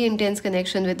very intense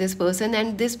connection with this person,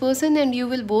 and this person and you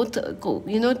will both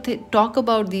talk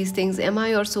about these things. Am I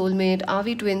your soulmate? Are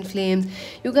we twin flames?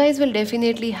 You guys will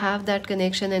definitely have that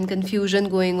connection and confusion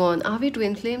going on. Are we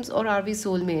twin flames or are we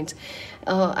soulmates?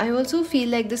 I also feel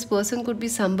like this person could be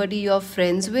somebody you're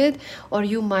friends with, or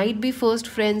you might be first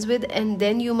friends with and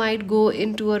then you might go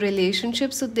into a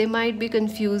relationship, so they might be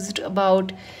confused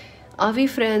about, are we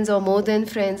friends or more than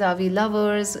friends? Are we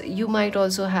lovers? You might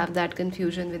also have that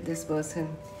confusion with this person.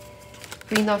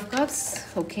 Queen of Cups,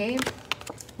 okay.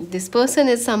 This person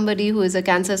is somebody who is a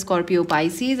Cancer, Scorpio,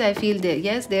 Pisces. I feel that,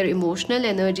 yes, their emotional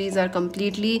energies are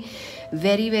completely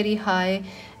very, very high.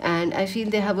 And I feel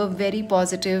they have a very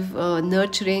positive,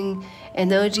 nurturing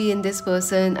energy in this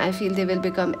person. I feel they will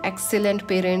become excellent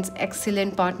parents,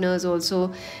 excellent partners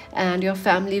also. And your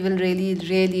family will really,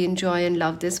 really enjoy and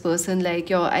love this person.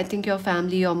 Like I think your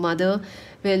family, your mother,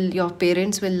 your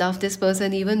parents will love this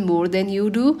person even more than you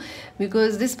do,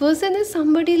 because this person is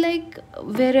somebody like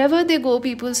wherever they go,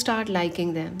 people start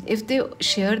liking them. If they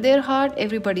share their heart,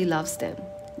 everybody loves them.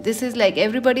 This is like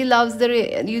everybody loves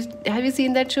have you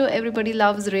seen that show, Everybody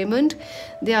Loves Raymond?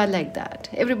 They are like that.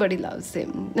 Everybody loves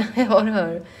him or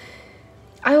her.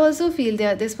 I also feel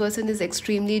that this person is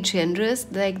extremely generous.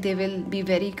 Like they will be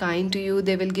very kind to you.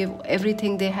 They will give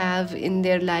everything they have in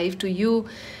their life to you.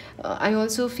 I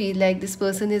also feel like this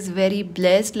person is very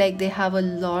blessed. Like they have a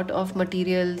lot of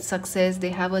material success. They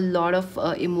have a lot of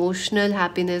emotional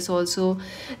happiness also.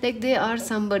 Like they are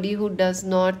somebody who does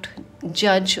not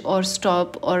judge or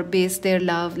stop or base their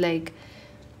love. Like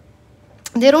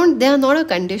they are not a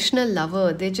conditional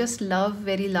lover. They just love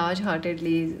very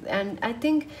large-heartedly. And I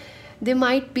think they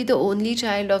might be the only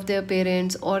child of their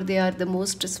parents, or they are the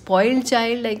most spoiled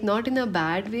child, like not in a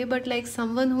bad way, but like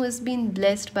someone who has been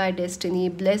blessed by destiny,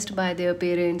 blessed by their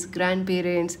parents,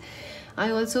 grandparents. I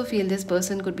also feel this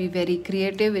person could be very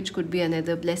creative, which could be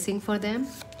another blessing for them.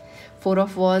 Four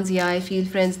of Wands, yeah, I feel,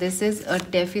 friends, this is a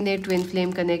definite twin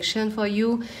flame connection for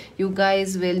you. You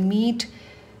guys will meet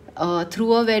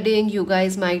through a wedding. You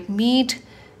guys might meet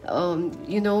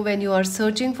when you are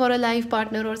searching for a life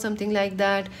partner or something like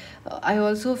that. I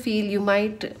also feel you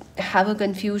might have a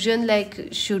confusion, like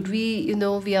should we,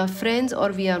 we are friends or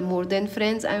we are more than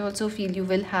friends. I also feel you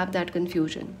will have that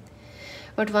confusion.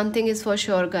 But one thing is for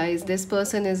sure, guys, this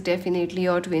person is definitely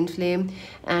your twin flame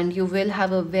and you will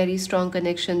have a very strong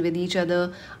connection with each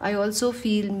other. I also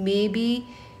feel maybe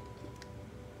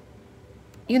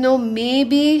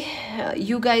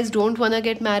you guys don't want to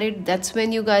get married. That's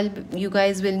when you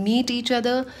guys will meet each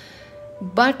other,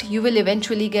 but you will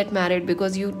eventually get married,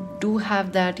 because you do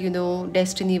have that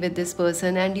destiny with this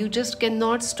person and you just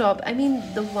cannot stop. I mean,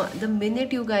 the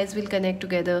minute you guys will connect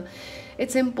together,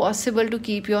 it's impossible to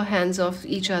keep your hands off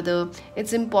each other.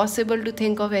 It's impossible to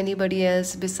think of anybody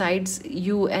else besides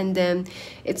you and them.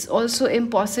 It's also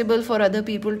impossible for other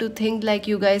people to think like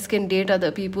you guys can date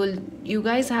other people. You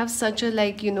guys have such a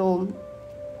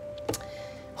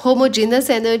homogeneous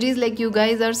energies. Like you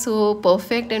guys are so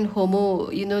perfect and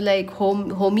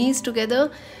homies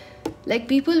together. Like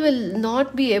people will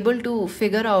not be able to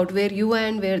figure out where you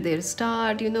end, where they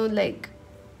start. I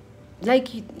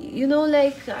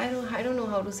don't know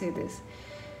how to say this.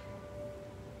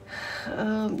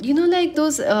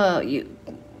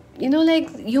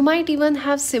 You might even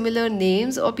have similar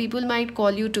names, or people might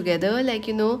call you together,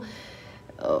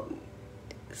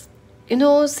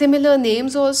 similar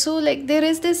names also. Like there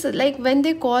is this, like when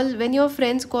your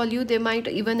friends call you, they might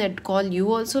even call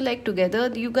you also, like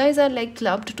together. You guys are like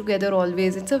clubbed together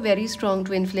always. It's a very strong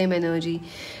twin flame energy.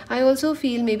 I also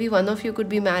feel maybe one of you could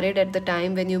be married at the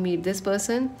time when you meet this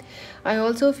person. I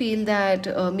also feel that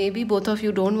maybe both of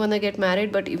you don't want to get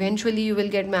married, but eventually you will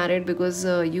get married, because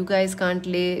you guys can't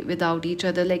lay without each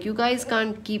other. Like you guys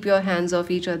can't keep your hands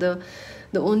off each other.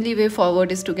 The only way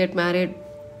forward is to get married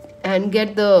and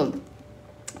get the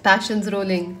passions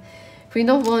rolling. Queen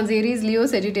of Wands, Aries, Leo,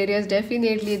 Sagittarius,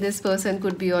 definitely this person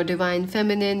could be your divine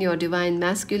feminine, your divine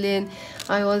masculine.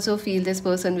 I also feel this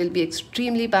person will be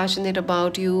extremely passionate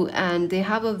about you, and they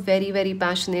have a very, very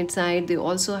passionate side. They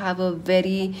also have a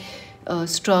very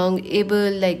strong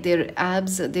able, like their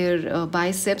abs, their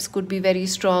biceps could be very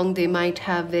strong. They might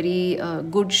have very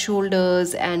good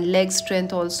shoulders and leg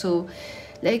strength also.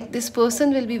 Like this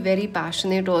person will be very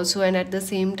passionate also, and at the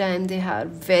same time they are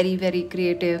very, very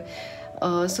creative.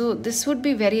 So this would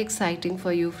be very exciting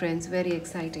for you, friends, very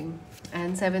exciting.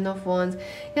 And Seven of Wands,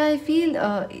 yeah, I feel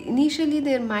initially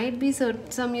there might be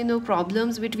some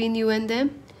problems between you and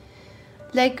them.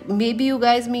 Like maybe you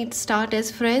guys start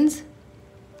as friends,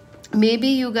 maybe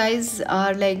you guys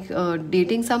are like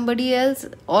dating somebody else,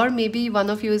 or maybe one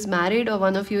of you is married or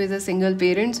one of you is a single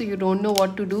parent, so you don't know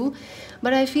what to do.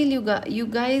 But I feel you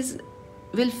guys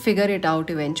will figure it out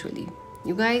eventually.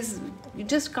 You guys, you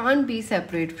just can't be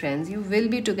separate, friends. You will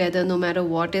be together no matter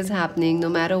what is happening, no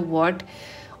matter what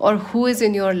or who is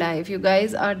in your life. You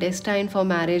guys are destined for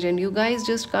marriage, and you guys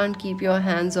just can't keep your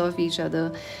hands off each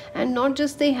other. And not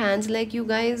just the hands, like you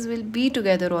guys will be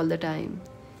together all the time.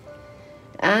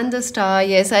 And the star,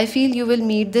 yes, I feel you will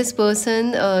meet this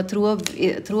person through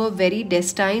a very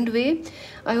destined way.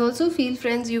 I also feel,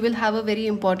 friends, you will have a very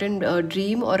important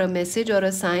dream or a message or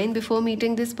a sign before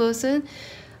meeting this person.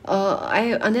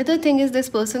 Another thing is, this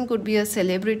person could be a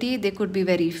celebrity. They could be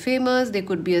very famous. They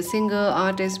could be a singer,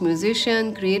 artist,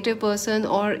 musician, creative person,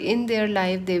 or in their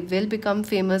life they will become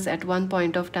famous at one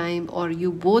point of time, or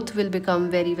you both will become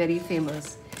very, very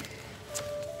famous.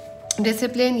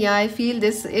 Discipline, yeah, I feel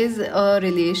this is a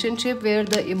relationship where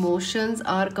the emotions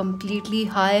are completely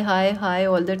high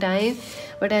all the time.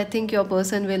 But I think your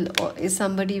person will is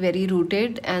somebody very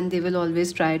rooted, and they will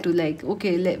always try to, like,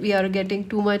 okay, we are getting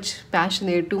too much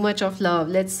passionate, too much of love,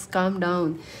 let's calm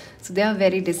down. So they are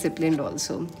very disciplined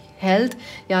also. Health,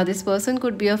 yeah, this person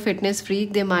could be a fitness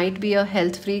freak. They might be a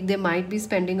health freak. They might be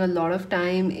spending a lot of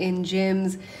time in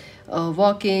gyms,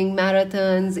 walking,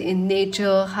 marathons, in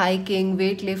nature, hiking,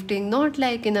 weightlifting, not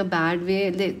like in a bad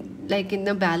way, like in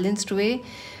a balanced way.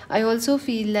 I also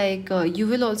feel like you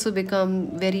will also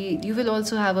you will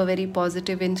also have a very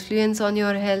positive influence on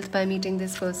your health by meeting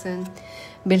this person.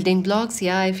 Building blocks,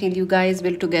 yeah, I feel you guys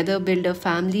will together build a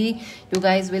family. You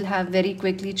guys will have very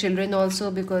quickly children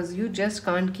also, because you just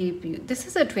can't keep this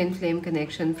is a twin flame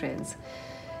connection, friends.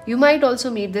 You might also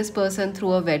meet this person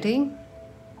through a wedding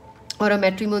or a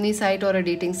matrimony site or a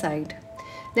dating site.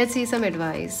 Let's see some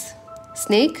advice.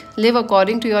 Snake, live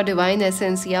according to your divine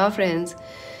essence. Yeah, friends.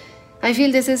 I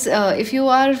feel this is, if you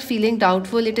are feeling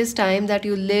doubtful, it is time that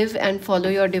you live and follow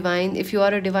your divine. If you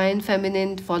are a divine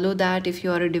feminine, follow that. If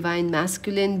you are a divine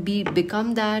masculine,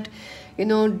 become that.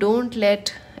 Don't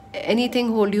let anything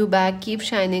hold you back. Keep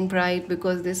shining bright,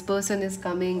 because this person is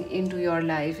coming into your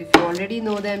life. If you already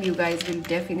know them, you guys will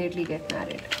definitely get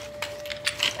married.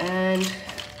 And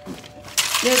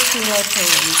let's see what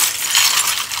happens.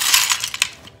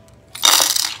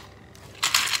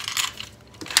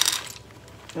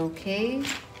 Okay,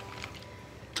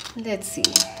 let's see.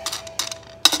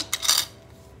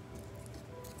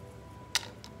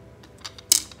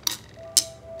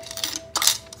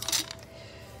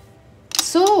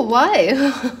 So why?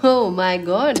 Oh my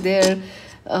god, their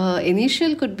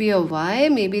initial could be a Y.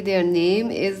 Maybe their name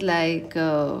is like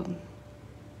I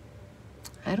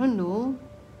don't know,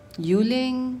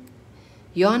 Yuling,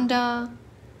 Yonda.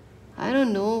 I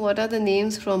don't know what are the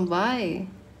names from Y.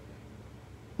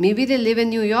 Maybe they live in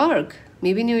New York.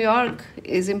 Maybe New York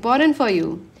is important for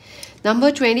you.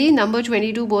 Number 20, number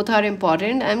 22, both are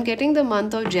important. I'm getting the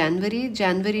month of January.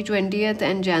 January 20th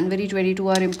and January 22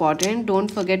 are important. Don't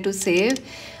forget to save.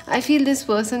 I feel this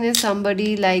person is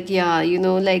somebody like, yeah,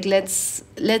 like let's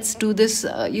do this.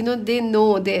 They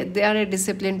know, they are a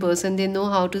disciplined person. They know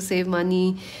how to save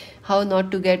money, how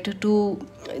not to get too...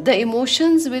 The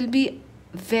emotions will be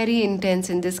very intense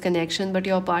in this connection, but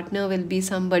your partner will be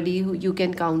somebody who you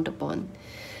can count upon.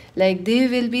 Like, they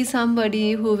will be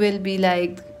somebody who will be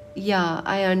like, yeah,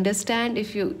 I understand.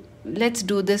 Let's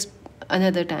do this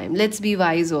another time. Let's be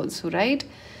wise also, right?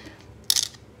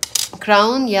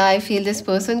 Crown, yeah, I feel this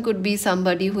person could be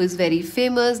somebody who is very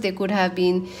famous. They could have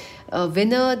been a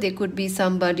winner. They could be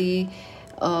somebody,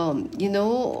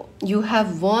 you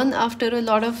have won after a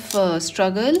lot of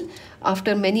struggle.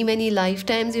 After many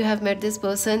lifetimes, you have met this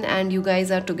person, and you guys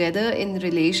are together in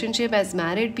relationship as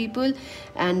married people,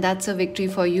 and that's a victory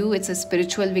for you. It's a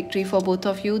spiritual victory for both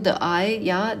of you. The eye,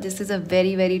 yeah, this is a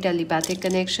very telepathic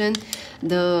connection.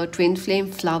 The twin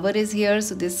flame flower is here,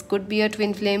 so this could be a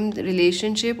twin flame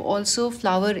relationship. Also,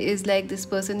 flower is like this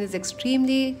person is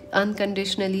extremely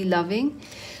unconditionally loving.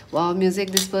 Wow, music,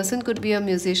 this person could be a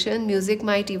musician. Music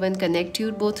might even connect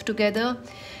you both together.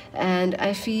 And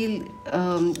I feel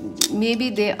maybe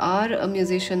they are a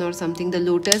musician or something. The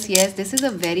lotus, yes, this is a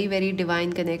very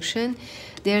divine connection.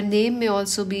 Their name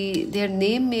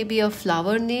may be a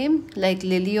flower name like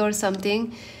lily or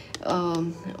something,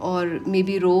 or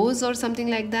maybe rose or something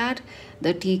like that.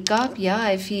 The teacup, yeah,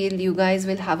 I feel you guys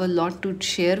will have a lot to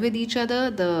share with each other.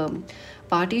 The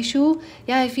party shoe,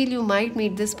 yeah, I feel you might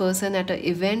meet this person at an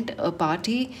event, a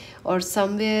party, or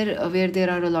somewhere where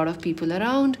there are a lot of people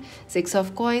around. Six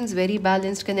of coins, very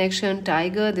balanced connection.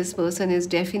 Tiger, this person is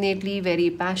definitely very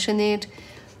passionate.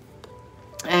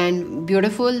 And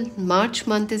beautiful March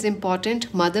month is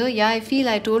important. Mother, yeah,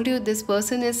 I told you this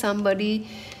person is somebody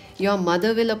your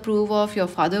mother will approve of, your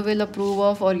father will approve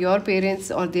of, or your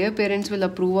parents or their parents will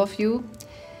approve of you.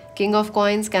 King of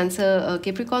Coins, Cancer,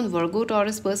 Capricorn, Virgo,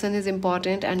 Taurus person is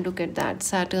important. And look at that,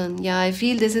 Saturn. Yeah, I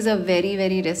feel this is a very,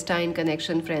 very destined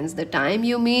connection, friends. The time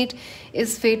you meet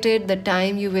is fated. The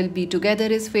time you will be together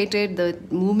is fated. The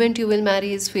moment you will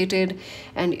marry is fated.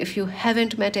 And if you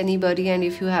haven't met anybody and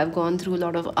if you have gone through a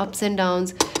lot of ups and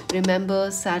downs,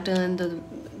 remember Saturn,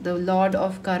 the Lord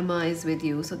of Karma, is with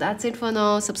you. So that's it for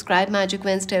now. Subscribe Magic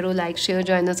Vents Tarot, like, share,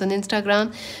 join us on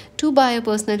Instagram. To buy a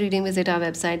personal reading, visit our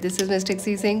website. This is Mystic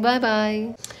C saying bye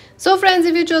bye. So friends,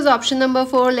 if you chose option number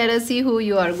 4, let us see who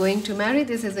you are going to marry.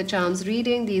 This is a charms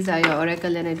reading. These are your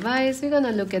oracle and advice. We're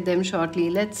gonna look at them shortly.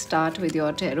 Let's start with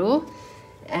your tarot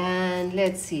and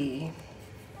let's see.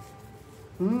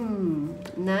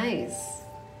 Nice.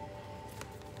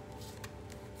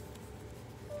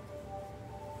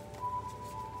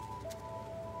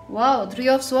 Wow, 3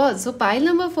 of Swords. So pile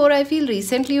number 4, I feel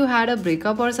recently you had a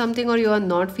breakup or something, or you are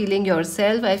not feeling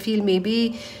yourself. I feel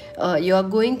maybe you are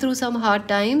going through some hard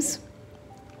times.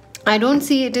 I don't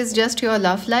see it is just your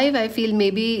love life. I feel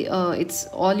maybe it's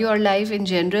all your life in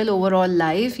general, overall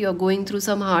life. You're going through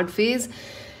some hard phase.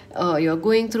 You're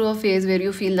going through a phase where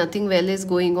you feel nothing well is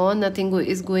going on. Nothing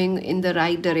is going in the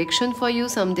right direction for you.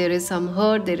 There is some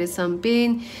hurt, there is some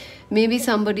pain. Maybe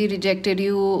somebody rejected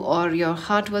you or your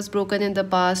heart was broken in the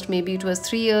past. Maybe it was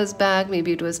 3 years back,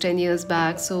 maybe it was 10 years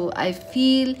back. So I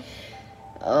feel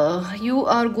you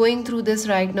are going through this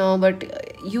right now, but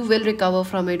you will recover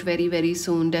from it very, very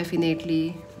soon,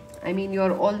 definitely. I mean,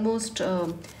 you're almost,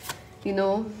 on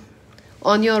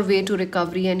your way to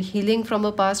recovery and healing from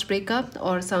a past breakup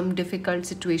or some difficult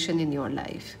situation in your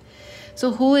life.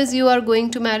 So who is you are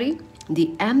going to marry?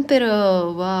 The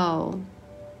Emperor. Wow.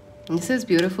 This is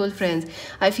beautiful, friends.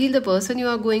 I feel the person you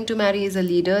are going to marry is a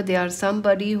leader. They are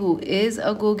somebody who is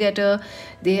a go-getter.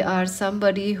 They are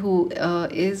somebody who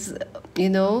is,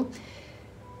 in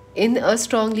a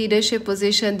strong leadership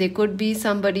position. They could be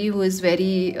somebody who is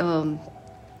very,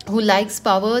 who likes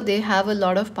power. They have a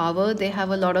lot of power. They have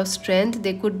a lot of strength.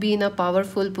 They could be in a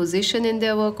powerful position in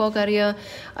their work or career.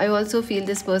 I also feel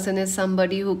this person is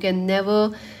somebody who can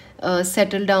never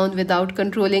settle down without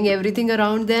controlling everything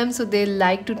around them. So they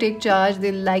like to take charge,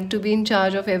 they like to be in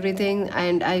charge of everything,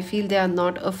 and I feel they are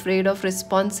not afraid of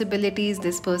responsibilities.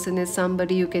 This person is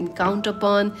somebody you can count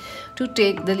upon to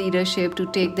take the leadership, to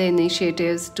take the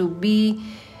initiatives, to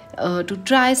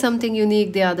try something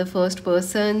unique. They are the first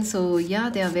person. So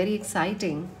yeah, they are very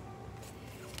exciting.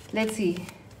 Let's see.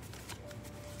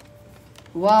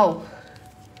 Wow.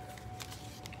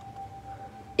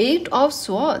 8 of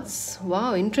Swords.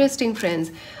 Wow, interesting,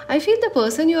 friends. I feel the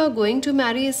person you are going to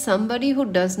marry is somebody who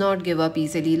does not give up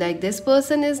easily. Like, this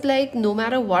person is like, no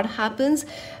matter what happens,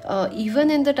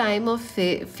 even in the time of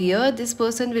fear, this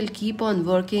person will keep on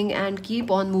working and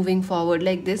keep on moving forward.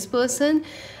 Like, this person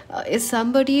is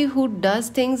somebody who does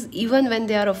things even when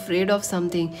they are afraid of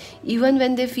something, even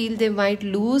when they feel they might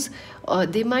lose,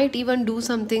 they might even do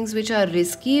some things which are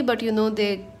risky, but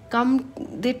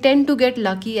they tend to get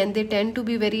lucky, and they tend to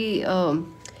be very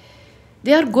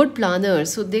they are good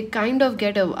planners, so they kind of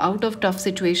get out of tough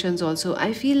situations also.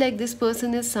 I feel like this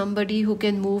person is somebody who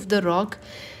can move the rock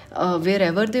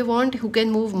wherever they want, who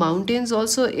can move mountains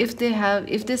also. If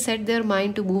they set their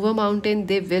mind to move a mountain,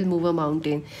 they will move a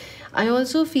mountain. I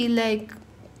also feel like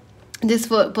this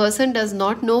person does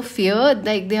not know fear.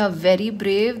 Like, they are very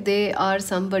brave. They are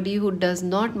somebody who does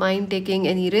not mind taking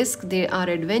any risk. They are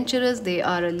adventurous. They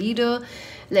are a leader.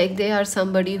 Like, they are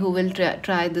somebody who will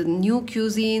try the new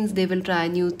cuisines. They will try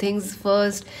new things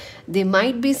first. They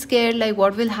might be scared, like,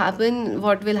 what will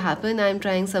happen, I'm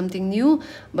trying something new,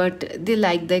 but they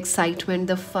like the excitement,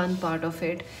 the fun part of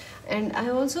it. And I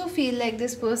also feel like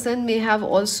this person may have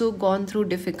also gone through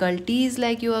difficulties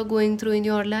like you are going through in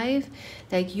your life.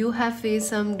 Like, you have faced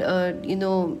some,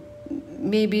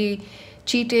 maybe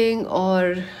cheating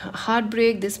or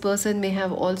heartbreak. This person may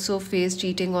have also faced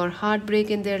cheating or heartbreak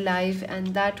in their life,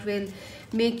 and that will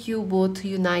make you both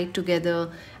unite together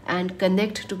and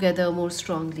connect together more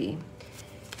strongly.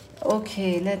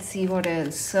 Okay, let's see what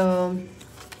else.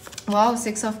 Wow,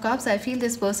 6 of Cups. I feel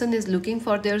this person is looking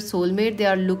for their soulmate. They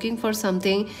are looking for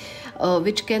something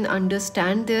which can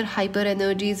understand their hyper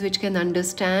energies, which can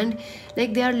understand,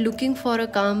 like they are looking for a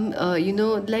calm,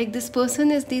 like this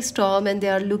person is the storm and they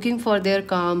are looking for their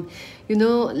calm,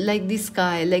 like the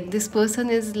sky. Like this person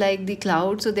is like the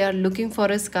cloud, so they are looking for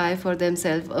a sky for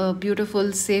themselves, a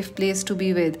beautiful safe place to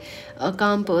be with, a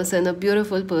calm person, a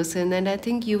beautiful person. And I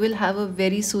think you will have a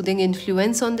very soothing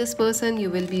influence on this person. You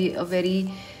will be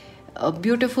a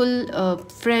beautiful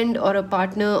friend or a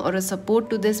partner or a support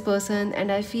to this person.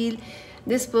 And I feel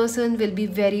this person will be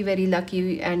very, very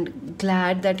lucky and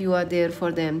glad that you are there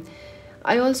for them.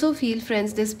 I also feel,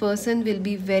 friends, this person will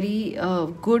be very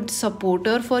good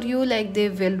supporter for you. Like they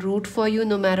will root for you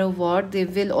no matter what. They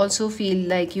will also feel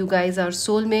like you guys are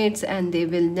soulmates and they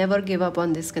will never give up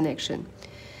on this connection.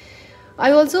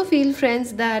 I also feel,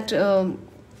 friends, that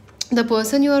the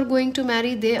person you are going to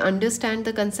marry, they understand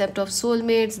the concept of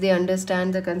soulmates. They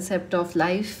understand the concept of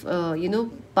life,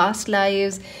 past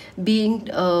lives, being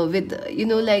with,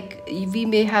 like we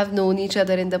may have known each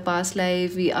other in the past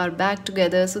life, we are back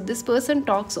together. So this person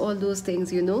talks all those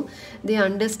things, they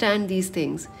understand these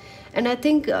things. And I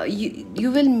think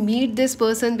you will meet this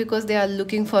person because they are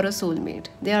looking for a soulmate.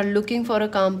 They are looking for a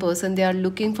calm person. They are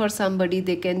looking for somebody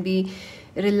they can be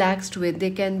relaxed with.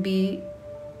 They can be,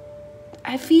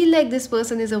 I feel like this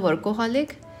person is a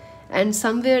workaholic, and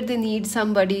somewhere they need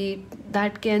somebody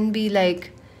that can be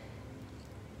like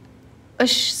a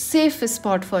safe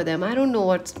spot for them. I don't know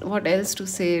what else to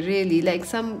say, really. Like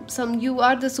some you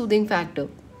are the soothing factor,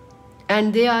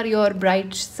 and they are your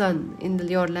bright sun in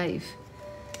your life.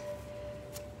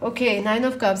 Okay, 9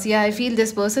 of Cups. Yeah, I feel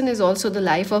this person is also the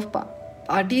life of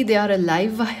party. They are a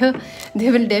live wire.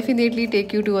 They will definitely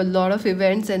take you to a lot of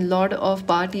events and lot of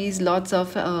parties, lots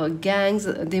of gangs.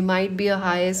 They might be a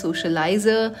high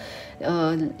socializer.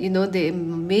 They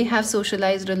may have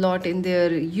socialized a lot in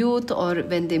their youth, or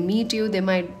when they meet you, they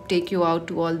might take you out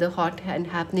to all the hot and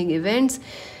happening events.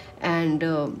 And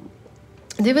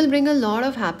they will bring a lot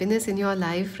of happiness in your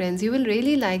life, friends. You will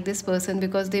really like this person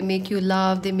because they make you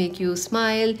laugh, they make you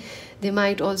smile. They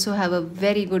might also have a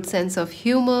very good sense of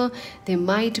humor. They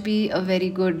might be a very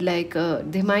good,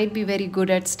 they might be very good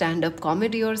at stand-up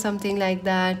comedy or something like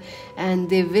that. And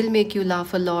they will make you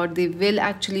laugh a lot. They will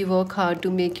actually work hard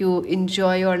to make you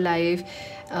enjoy your life.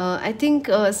 I think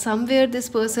somewhere this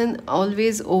person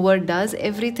always overdoes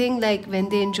everything. Like when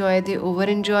they enjoy, they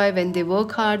over-enjoy. When they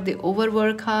work hard, they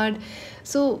overwork hard.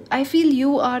 So I feel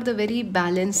you are the very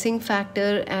balancing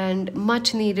factor and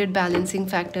much needed balancing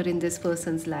factor in this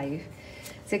person's life.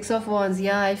 6 of Wands.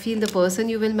 Yeah, I feel the person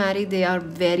you will marry, they are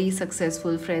very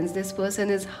successful, friends. This person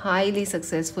is highly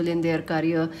successful in their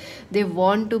career. They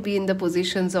want to be in the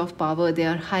positions of power. They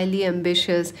are highly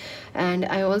ambitious. And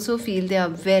I also feel they are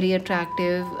very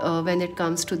attractive when it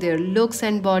comes to their looks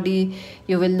and body.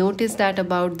 You will notice that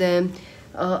about them.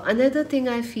 Another thing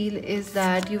I feel is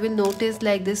that you will notice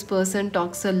like this person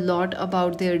talks a lot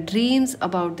about their dreams,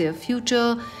 about their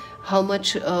future, how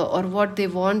much or what they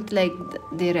want, like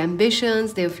their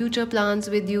ambitions, their future plans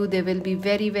with you. They will be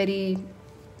very,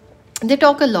 they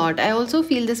talk a lot. I also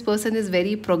feel this person is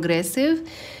very progressive.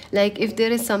 Like if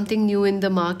there is something new in the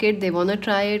market, they want to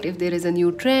try it. If there is a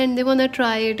new trend, they want to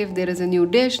try it. If there is a new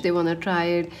dish, they want to try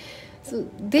it. So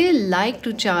they like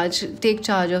to take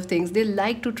charge of things. They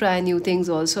like to try new things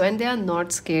also. And they are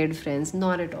not scared, friends.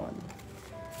 Not at all.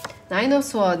 9 of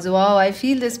Swords. Wow, I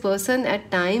feel this person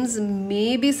at times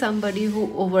may be somebody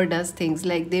who overdoes things.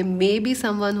 Like they may be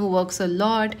someone who works a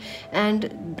lot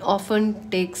and often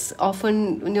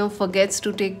forgets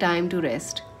to take time to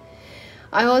rest.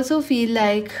 I also feel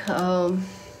like,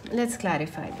 let's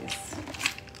clarify this.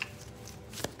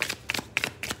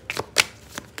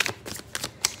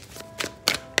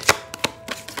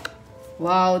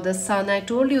 Wow, the sun. I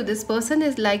told you this person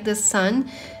is like the sun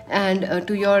and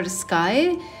to your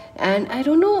sky. And I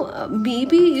don't know,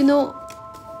 maybe,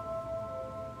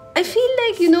 I feel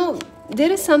like, there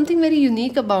is something very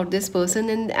unique about this person.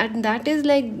 And that is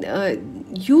like,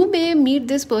 you may meet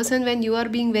this person when you are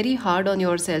being very hard on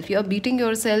yourself. You are beating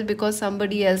yourself because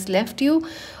somebody else left you,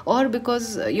 or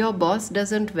because your boss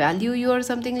doesn't value you or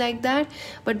something like that.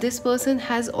 But this person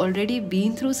has already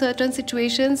been through certain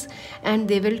situations and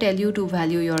they will tell you to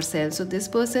value yourself. So this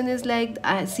person is like,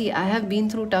 I have been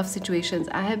through tough situations.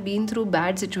 I have been through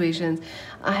bad situations.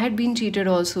 I had been cheated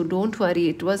also. Don't worry.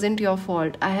 It wasn't your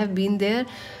fault. I have been there.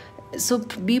 So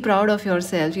be proud of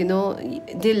yourself.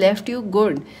 They left you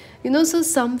good. So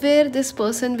somewhere this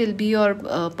person will be your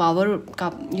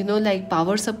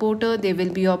power supporter. They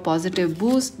will be your positive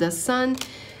boost, the sun.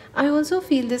 I also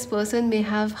feel this person may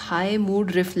have high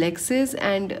mood reflexes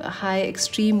and high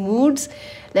extreme moods.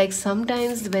 Like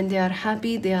sometimes when they are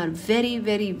happy, they are very,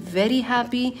 very, very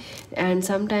happy, and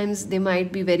sometimes they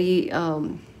might be very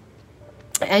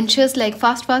anxious, like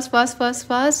fast, fast, fast, fast,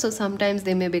 fast. So sometimes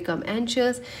they may become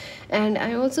anxious. And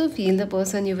I also feel the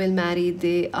person you will marry,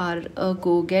 they are a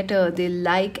go-getter. They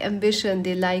like ambition,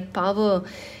 they like power.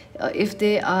 If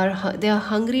they are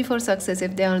hungry for success.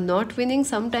 If they are not winning,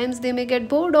 sometimes they may get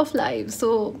bored of life.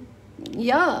 So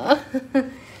yeah.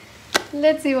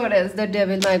 Let's see what else. The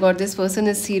devil, my god, this person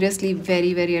is seriously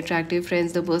very, very attractive,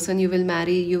 friends. The person you will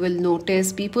marry, you will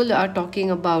notice people are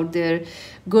talking about their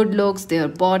good looks, their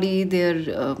body,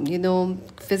 their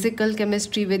physical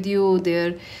chemistry with you,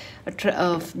 their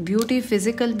beauty,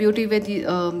 physical beauty with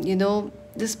you.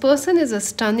 This person is a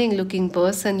stunning looking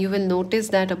person. You will notice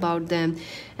that about them.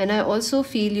 And I also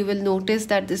feel you will notice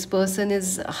that this person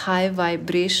is high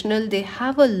vibrational. They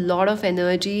have a lot of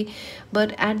energy,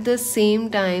 but at the same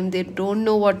time they don't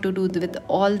know what to do with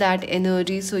all that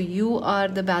energy. So you are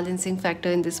the balancing factor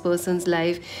in this person's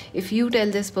life. If you tell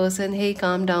this person, hey,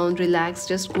 calm down, relax,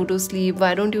 just go to sleep,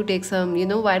 why don't you take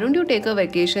why don't you take a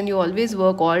vacation? You always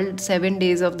work all 7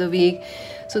 days of the week.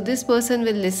 So this person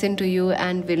will listen to you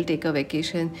and will take a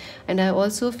vacation. And I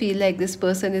also feel like this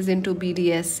person is into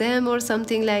BDSM or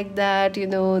something like that.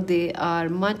 They are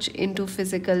much into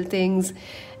physical things,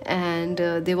 and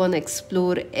they want to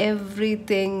explore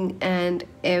everything and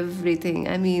everything.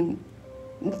 I mean,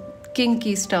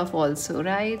 kinky stuff also,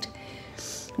 right?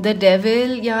 The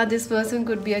devil, yeah, this person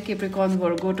could be a Capricorn,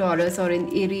 Virgo, Taurus, or an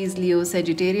Aries, Leo,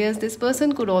 Sagittarius. This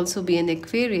person could also be an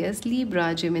Aquarius,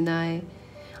 Libra, Gemini.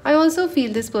 I also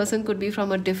feel this person could be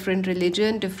from a different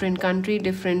religion, different country,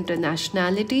 different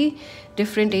nationality,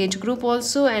 different age group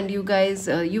also, and you guys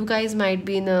might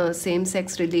be in a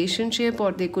same-sex relationship,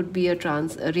 or they could be a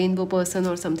rainbow person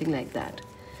or something like that.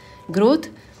 Growth.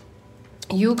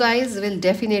 You guys will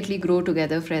definitely grow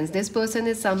together, friends. This person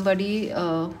is somebody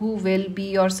who will be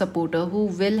your supporter, who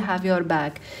will have your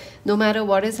back. No matter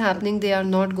what is happening, they are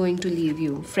not going to leave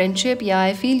you. Friendship, yeah,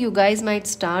 I feel you guys might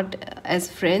start as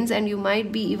friends, and you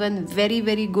might be even very,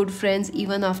 very good friends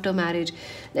even after marriage.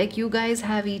 Like you guys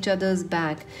have each other's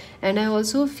back. And I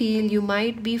also feel you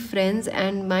might be friends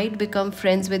and might become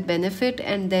friends with benefit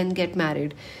and then get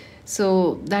married.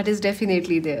 So that is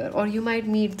definitely there. Or you might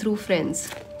meet through friends.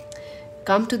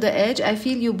 Come to the edge. I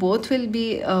feel you both will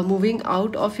be moving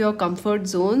out of your comfort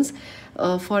zones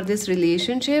for this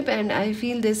relationship, and I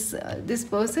feel this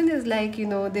person is like,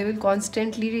 they will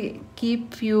constantly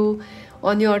keep you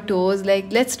on your toes,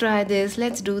 like, let's try this,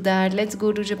 let's do that, let's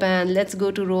go to Japan, let's go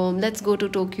to Rome, let's go to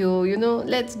Tokyo,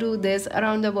 let's do this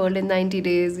around the world in 90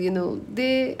 days.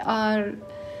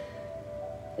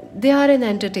 They are an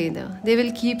entertainer. They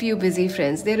will keep you busy,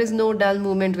 friends. There is no dull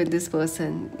moment with this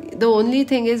person. The only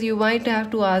thing is you might have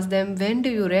to ask them, when do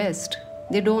you rest?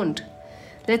 They don't.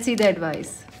 Let's see the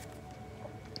advice.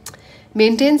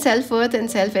 Maintain self-worth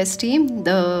and self-esteem.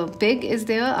 The pig is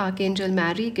there, Archangel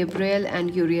Mary, Gabriel,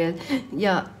 and Uriel.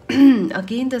 Yeah,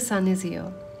 again the sun is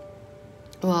here.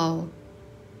 Wow.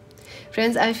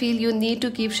 Friends, I feel you need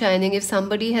to keep shining. If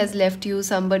somebody has left you,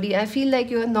 I feel like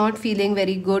you are not feeling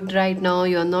very good right now.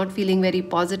 You are not feeling very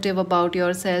positive about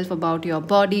yourself, about your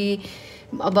body,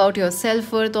 about your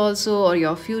self-worth also, or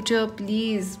your future.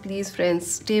 Please, please, friends,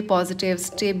 stay positive,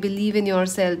 believe in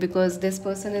yourself, because this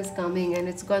person is coming and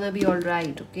it's gonna be all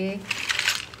right, okay?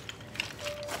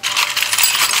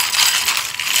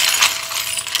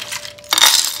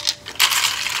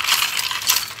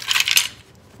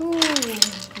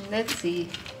 Let's see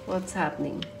what's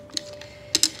happening.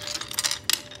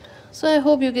 So I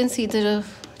hope you can see the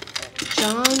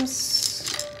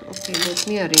charms. Okay, let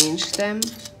me arrange them.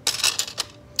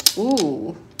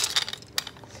 Ooh.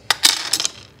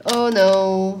 Oh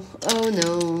no. Oh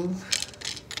no.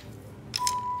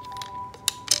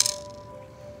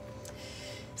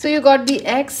 So you got the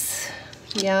X.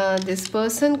 Yeah, this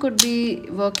person could be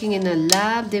working in a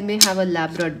lab. They may have a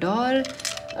Labrador,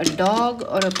 a dog,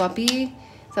 or a puppy,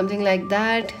 something like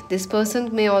that. This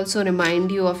person may also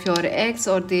remind you of your ex,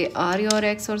 or they are your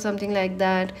ex, or something like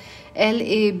that. L,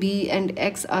 A, B, and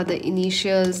X are the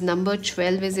initials. Number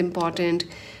 12 is important.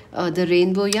 The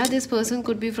rainbow, yeah, this person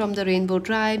could be from the rainbow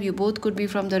tribe. You both could be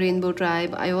from the rainbow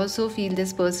tribe. I also feel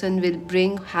this person will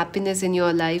bring happiness in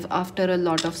your life after a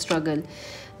lot of struggle.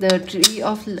 The tree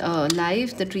of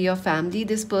life, the tree of family,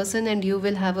 this person and you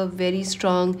will have a very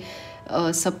strong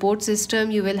support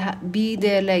system. You will be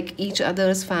there like each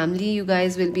other's family. You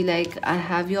guys will be like, I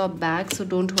have your back, so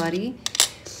don't worry.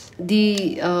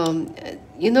 The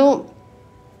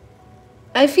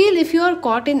I feel if you are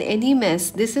caught in any mess,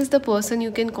 this is the person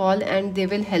you can call and they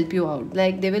will help you out.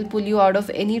 Like they will pull you out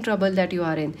of any trouble that you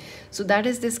are in. So that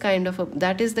is the kind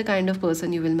of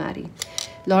person you will marry.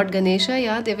 Lord Ganesha,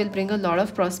 yeah, they will bring a lot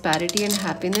of prosperity and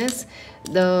happiness.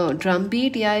 The drum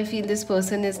beat, yeah, I feel this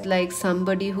person is like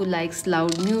somebody who likes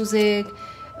loud music,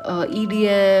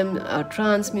 EDM,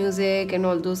 trance music and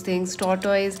all those things.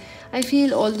 Tortoise, I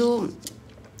feel although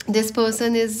this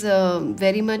person is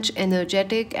very much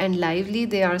energetic and lively,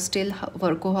 they are still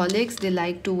workaholics. They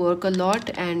like to work a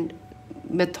lot and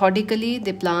methodically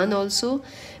they plan also.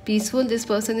 Peaceful, this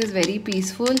person is very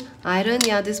peaceful. Iron,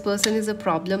 yeah, this person is a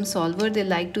problem solver. They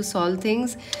like to solve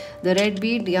things. The red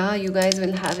bead, yeah, you guys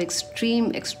will have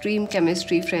extreme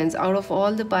chemistry, friends. Out of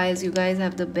all the piles, you guys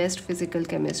have the best physical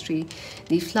chemistry.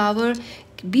 The flower,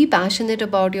 be passionate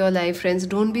about your life, friends.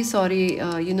 Don't be sorry,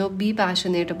 be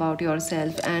passionate about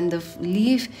yourself. And the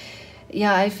leaf,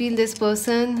 yeah, I feel this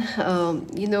person,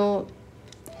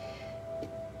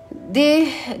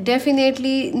 they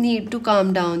definitely need to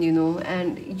calm down,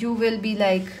 and you will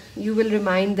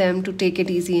remind them to take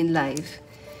it easy in life.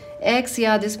 Ex,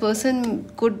 yeah, this person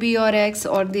could be your ex,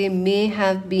 or they may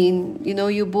have been,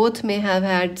 you both may have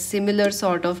had similar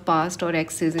sort of past or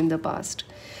exes in the past.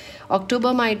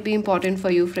 October might be important for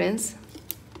you, friends.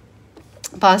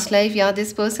 Past life, yeah,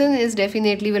 this person is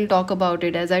definitely will talk about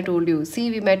it. As I told you, see,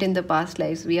 we met in the past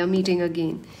lives, we are meeting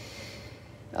again.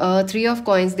 Three of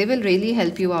coins, they will really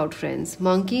help you out, friends.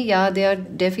 Monkey, yeah, they are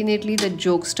definitely the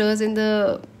jokesters in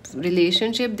the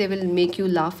relationship. They will make you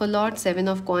laugh a lot. Seven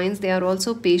of coins, they are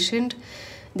also patient.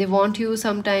 They want you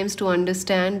sometimes to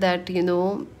understand that,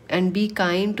 and be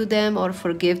kind to them or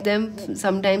forgive them.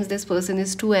 Sometimes this person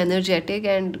is too energetic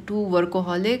and too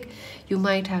workaholic. You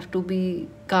might have to be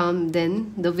calm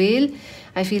then. The whale,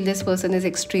 I feel this person is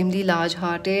extremely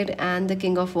large-hearted. And the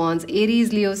king of wands,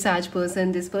 Aries, Leo, Sag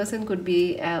person. This person could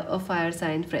be a fire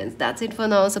sign, friends. That's it for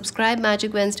now. Subscribe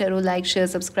Magic Wednesday Tarot, like, share,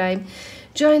 subscribe.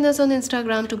 Join us on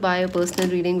Instagram to buy a personal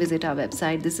reading. Visit our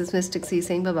website. This is Mystic C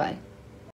saying bye-bye.